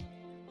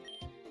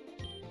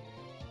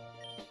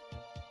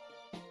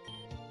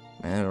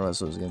 Man, I didn't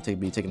realize it was gonna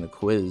be taking a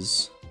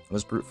quiz. I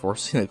was brute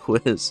forcing a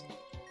quiz.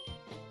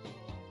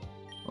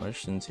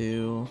 Question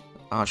 2.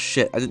 Oh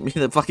shit, I didn't mean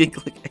to fucking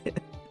click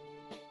it.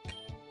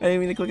 I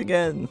didn't mean to click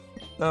again.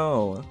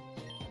 No.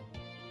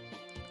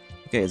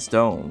 Okay, it's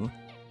Dome.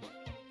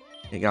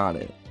 I got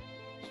it.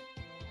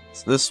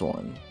 It's this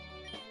one.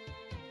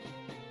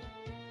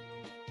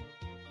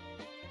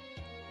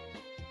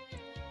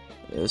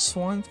 This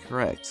one?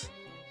 Correct.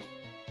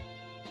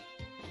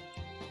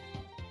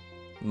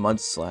 Mud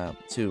Slap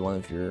to one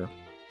of your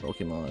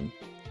Pokemon.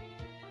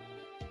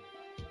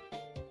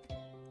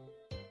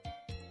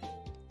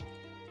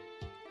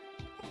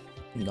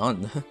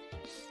 None.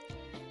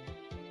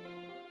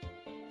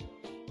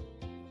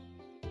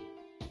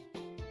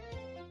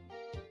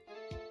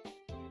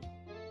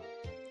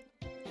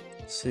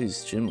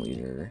 City's gym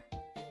leader.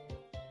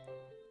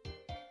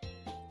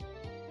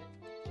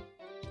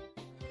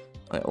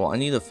 Well, I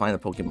need to find a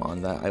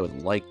Pokemon that I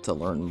would like to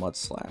learn Mud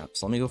Slap.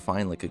 So let me go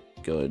find like a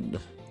good.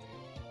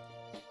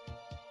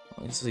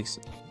 I guess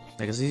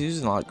he's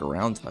using a lot of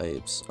ground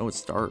types. Oh,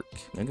 it's dark.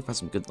 Maybe I can find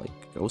some good like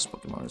ghost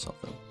Pokemon or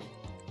something.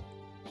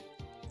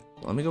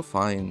 Let me go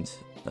find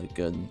a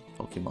good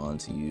Pokemon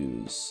to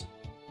use.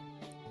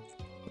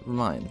 Never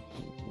mind.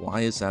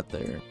 Why is that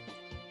there?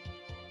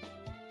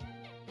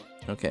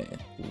 Okay,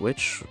 where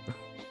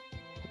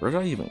did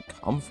I even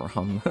come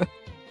from?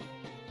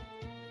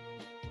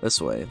 This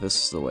way. This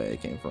is the way I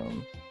came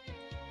from.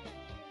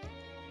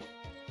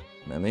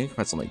 Man, maybe I can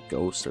find some like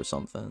ghost or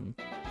something.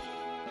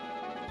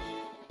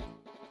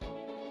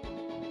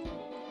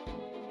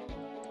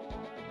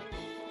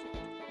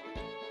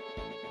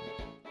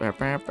 I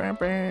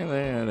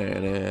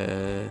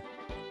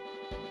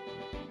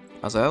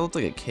was like, that looked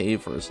like a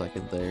cave for a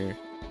second there.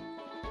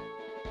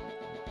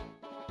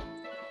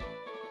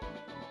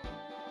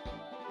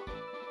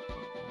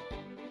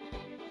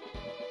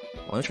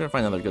 Well, I'm trying to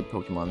find another good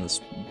Pokemon in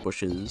this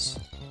bushes.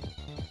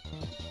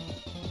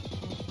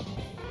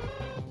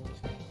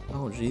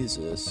 Oh,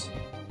 Jesus.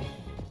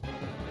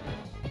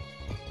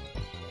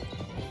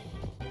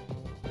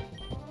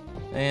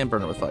 And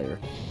burn it with fire.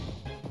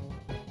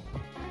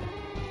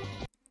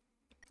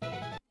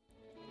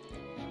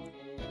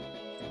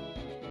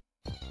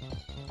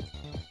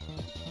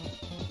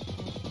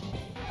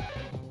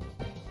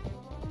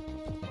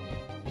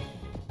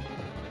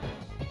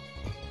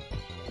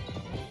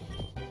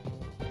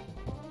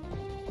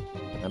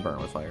 And burn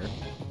it with fire.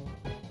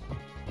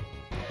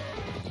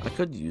 I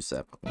could use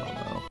that Pokemon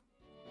though.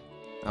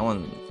 That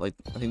one, like,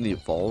 I think the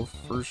evolved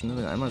version of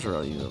it, I'm not sure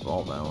how you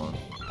evolve that one.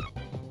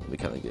 It'd be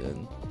kinda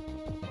good.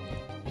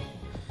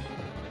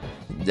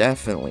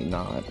 Definitely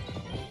not.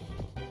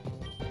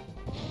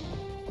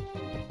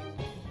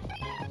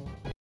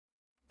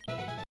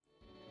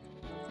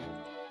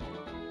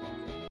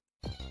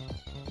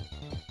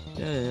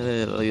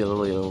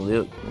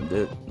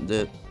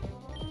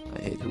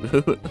 I hate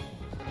Hoot Hoot.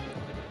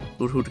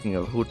 Hoot Hoot can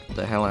go hoot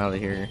the hell out of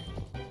here.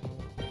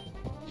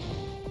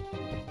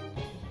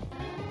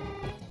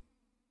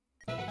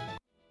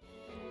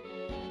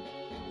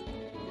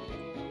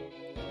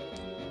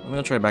 I'm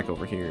gonna try back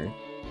over here.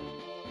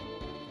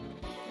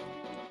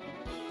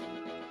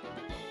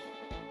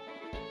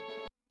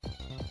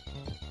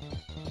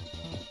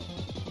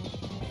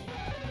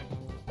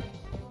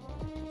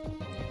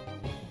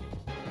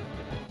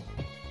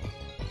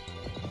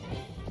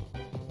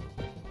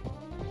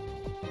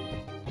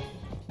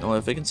 No,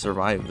 if it can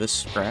survive this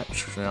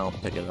scratch, then I'll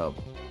pick it up.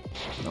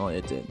 No,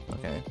 it did.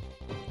 Okay.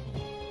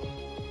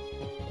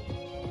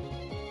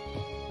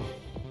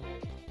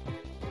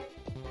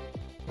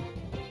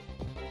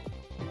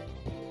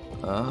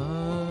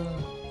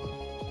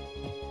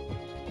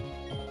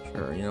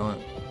 Sure, you know what?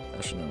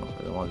 Actually, no,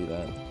 I don't want to do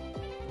that.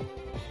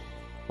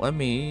 Let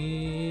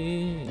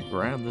me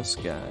grab this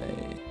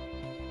guy.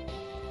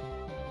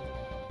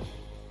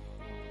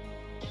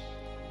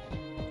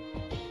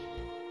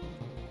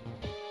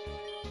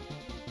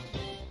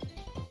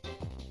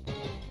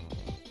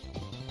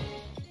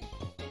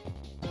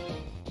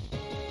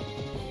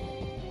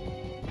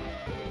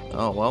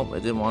 Oh, well,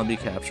 it didn't want to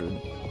be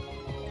captured.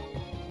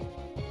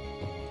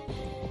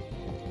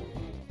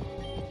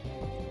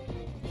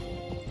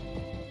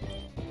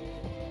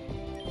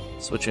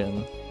 Switch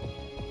in.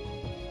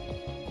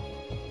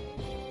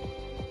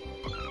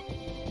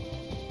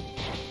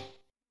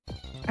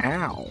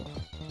 Ow!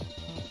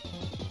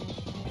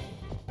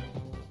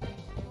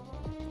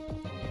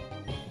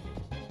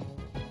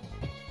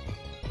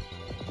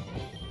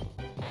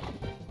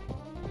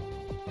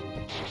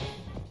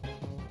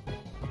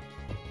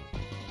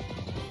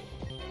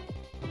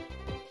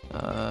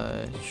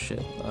 Shit.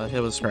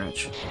 Hit with a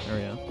scratch. There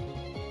we go.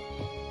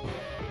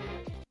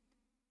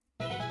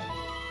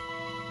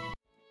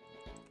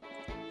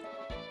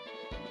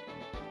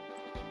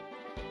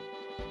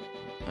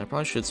 I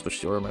probably should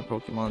switch the order of my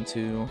Pokemon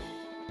too,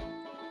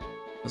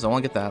 because I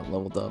want to get that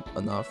leveled up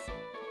enough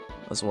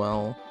as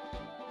well.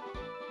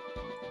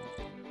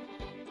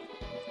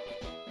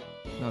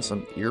 Now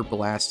some ear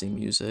blasting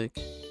music.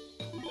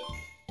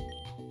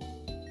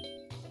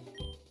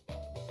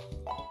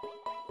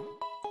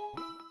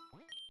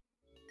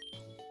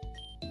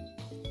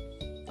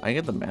 I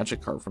get the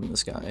magic card from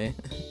this guy.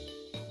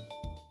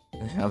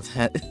 And have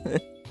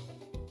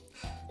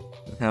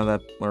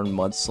that learn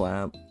Mud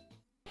Slap.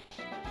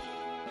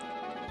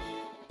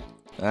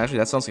 Actually,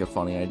 that sounds like a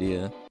funny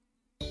idea.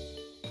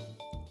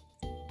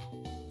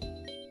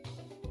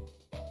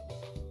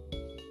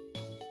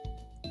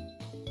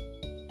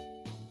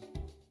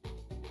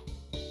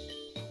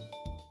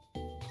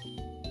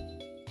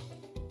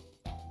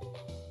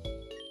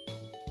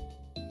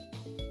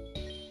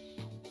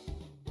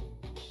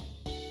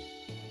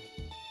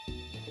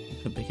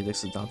 Mickey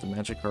Dix adopted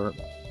Magikarp.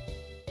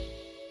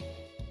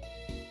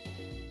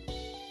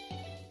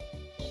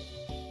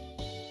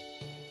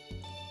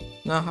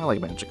 No, I like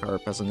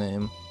Magikarp as a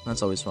name.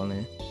 That's always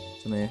funny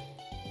to me.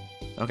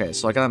 Okay,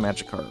 so I got a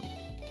Magikarp.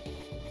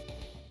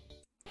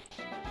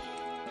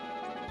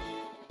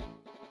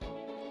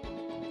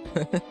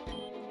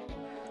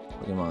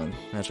 Pokemon,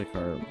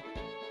 Magikarp.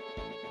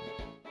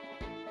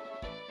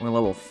 We're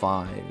level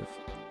 5.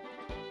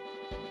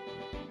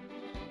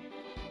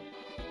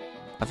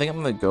 I think I'm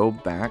gonna go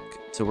back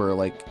to where,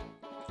 like,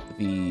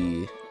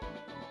 the...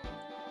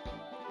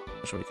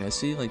 Actually, can I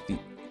see, like, the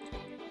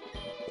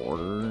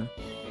order?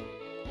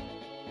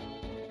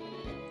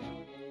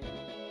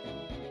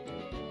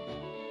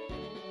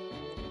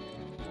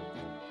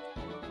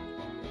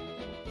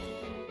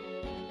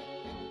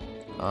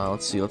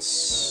 Let's see, let's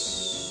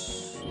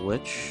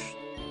switch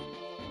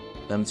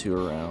them two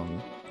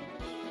around.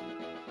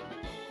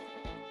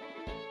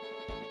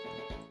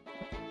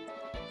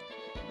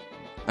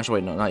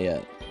 Actually, wait, no, not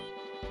yet.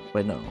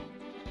 Wait, no.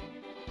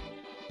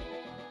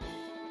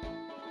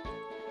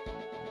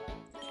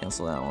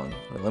 Cancel that one.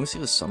 Wait, let me see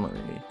the summary.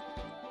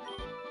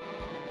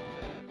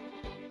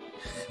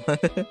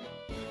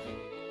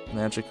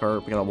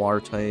 Magikarp, we got a water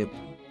type.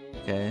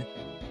 Okay.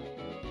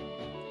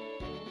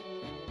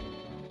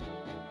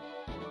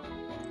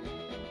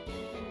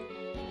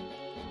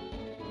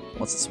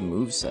 What's its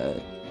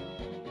moveset?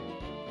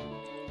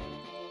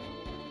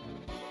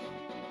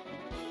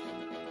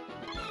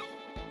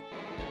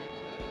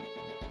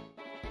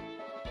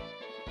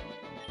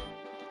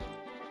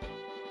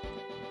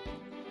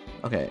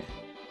 Okay.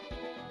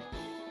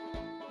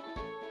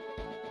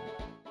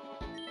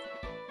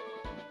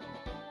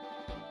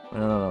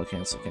 No,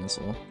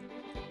 cancel.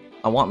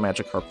 I want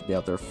Magikarp to be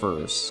out there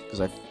first,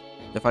 because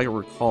if I can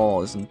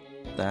recall, isn't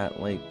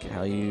that, like,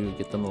 how you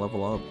get them to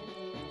level up?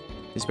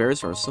 These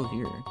berries are still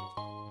here.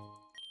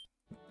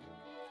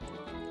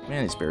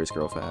 Man, these berries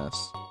grow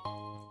fast.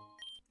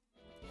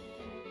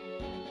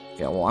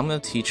 Okay, well, I'm gonna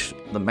teach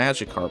the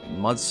Magikarp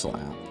Mud Slap.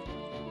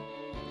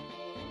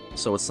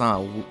 So it's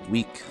not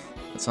weak.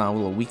 It's not a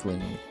little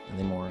weakling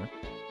anymore.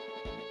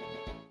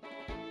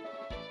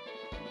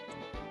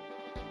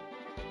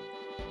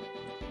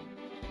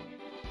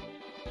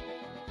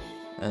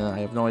 And I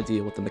have no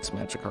idea what to mix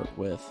Magikarp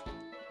with.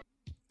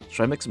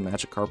 Should I mix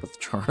Magikarp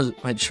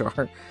with my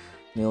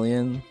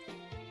Charmeleon?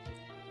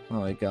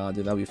 Oh my god,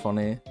 dude, that'd be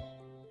funny.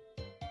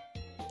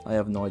 I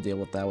have no idea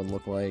what that would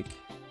look like.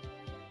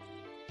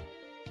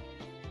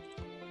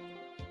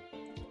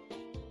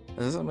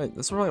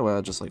 That's probably why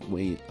I just like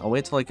wait. I'll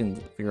wait till I can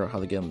figure out how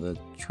to get him to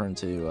turn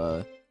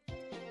to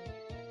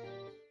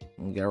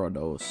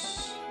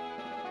Gyarados.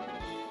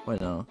 Wait,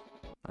 no.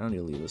 I don't need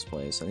to leave this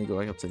place. I need to go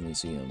back up to the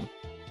museum.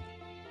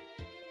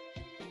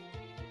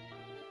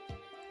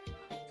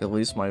 At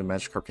least my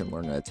Magikarp can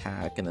learn to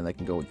attack, and then I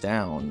can go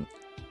down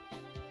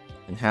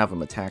and have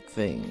him attack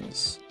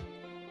things.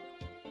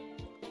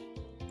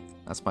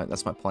 That's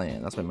my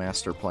plan. That's my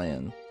master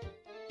plan.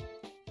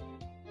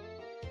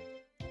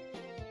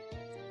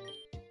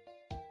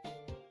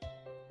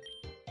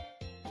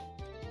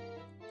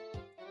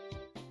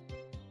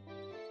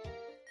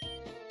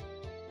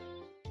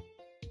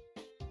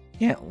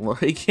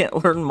 He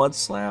can't learn Mud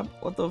Slap?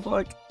 What the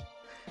fuck?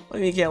 What do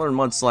you mean he can't learn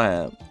Mud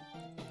Slap?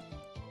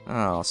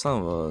 Oh,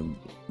 son of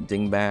a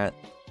dingbat.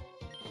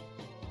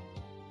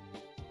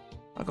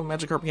 How come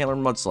Magikarp can't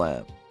learn Mud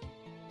Slap?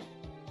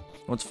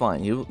 Well, it's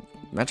fine.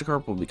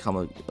 Magikarp will become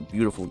a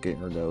beautiful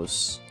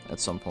Gyarados at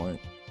some point.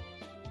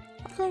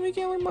 How come he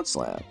can't learn Mud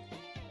Slap?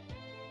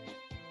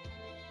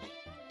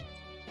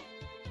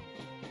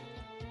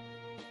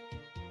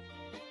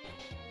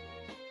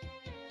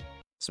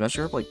 Is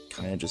Magikarp like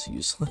kind of just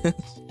useless?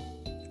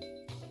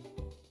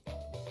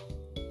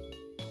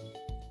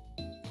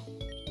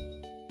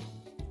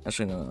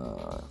 Actually,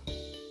 no.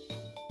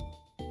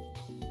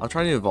 I'll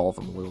try to evolve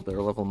him a little bit,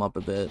 or level him up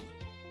a bit.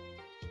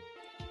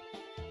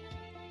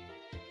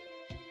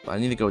 But I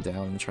need to go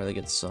down and try to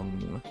get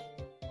some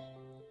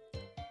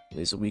at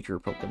least weaker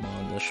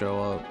Pokemon to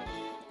show up.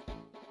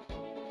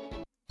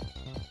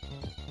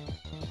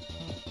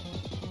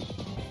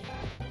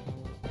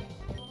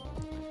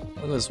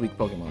 Look at this weak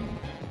Pokemon.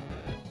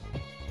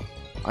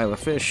 I have a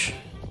fish.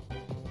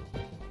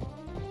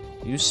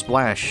 Use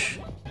Splash.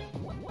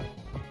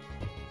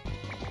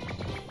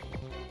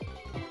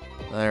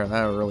 There,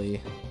 that'll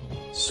really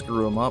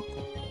screw him up.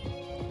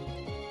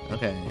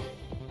 Okay.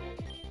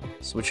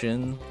 Switch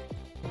in.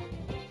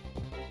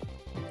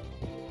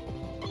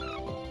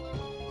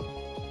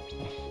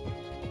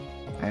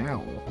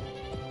 Ow.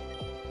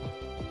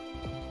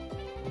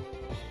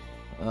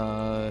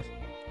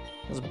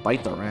 Let's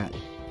bite the rat.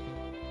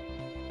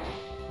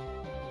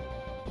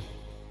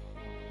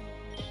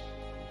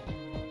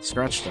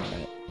 Scratch the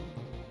rat.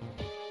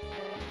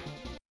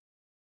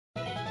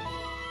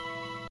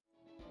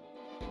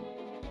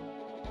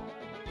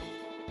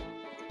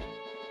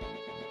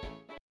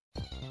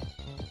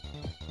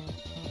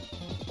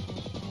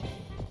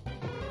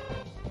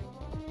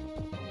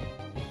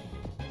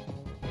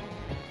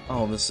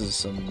 Oh, this is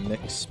some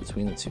mix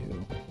between the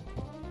two.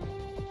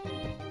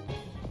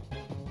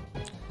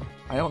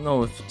 I don't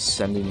know if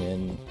sending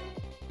in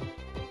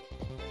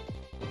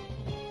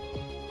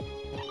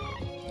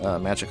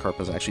Magikarp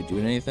is actually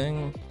doing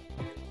anything.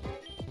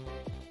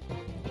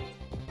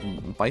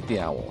 Bite the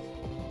owl.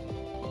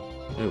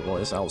 Dude, boy,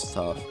 this owl's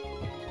tough.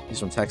 He's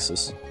from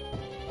Texas.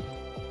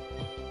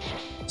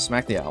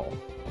 Smack the owl.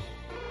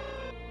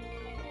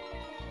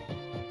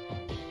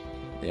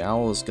 The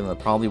owl is gonna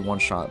probably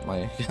one-shot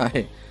my guy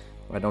if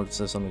I don't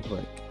say something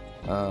quick.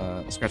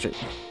 Scratch it.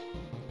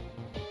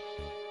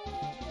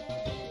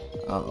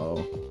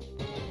 Uh-oh.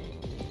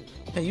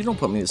 Hey, you don't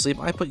put me to sleep.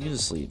 I put you to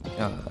sleep.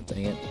 God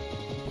dang it.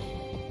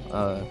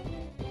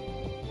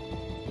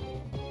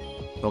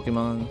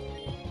 Pokemon.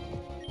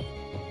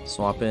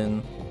 Swap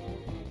in.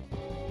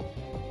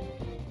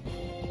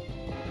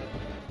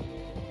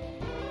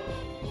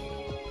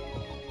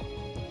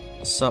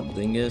 Sup,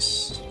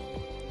 dingus?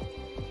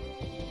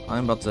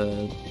 I'm about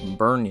to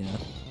burn you.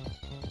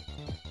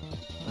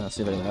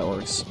 See if that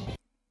works.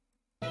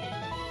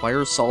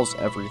 Fire solves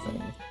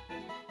everything.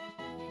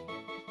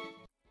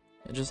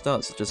 It just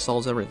does. It just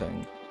solves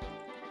everything.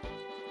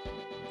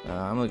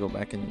 I'm gonna go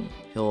back and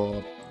heal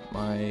up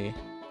my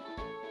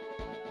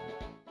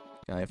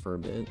guy for a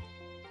bit.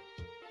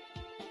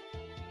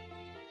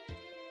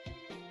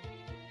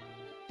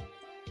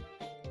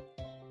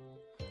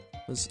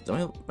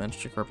 Don't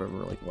Magikarp ever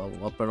like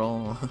level up at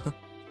all?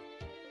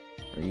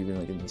 Or even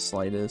like in the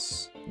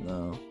slightest?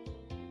 No.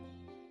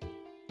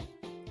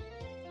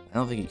 I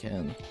don't think he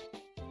can.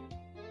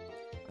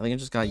 I think I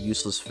just got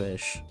useless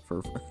fish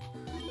for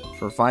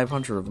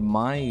 500 of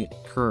my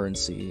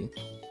currency.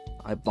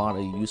 I bought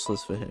a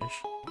useless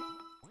fish.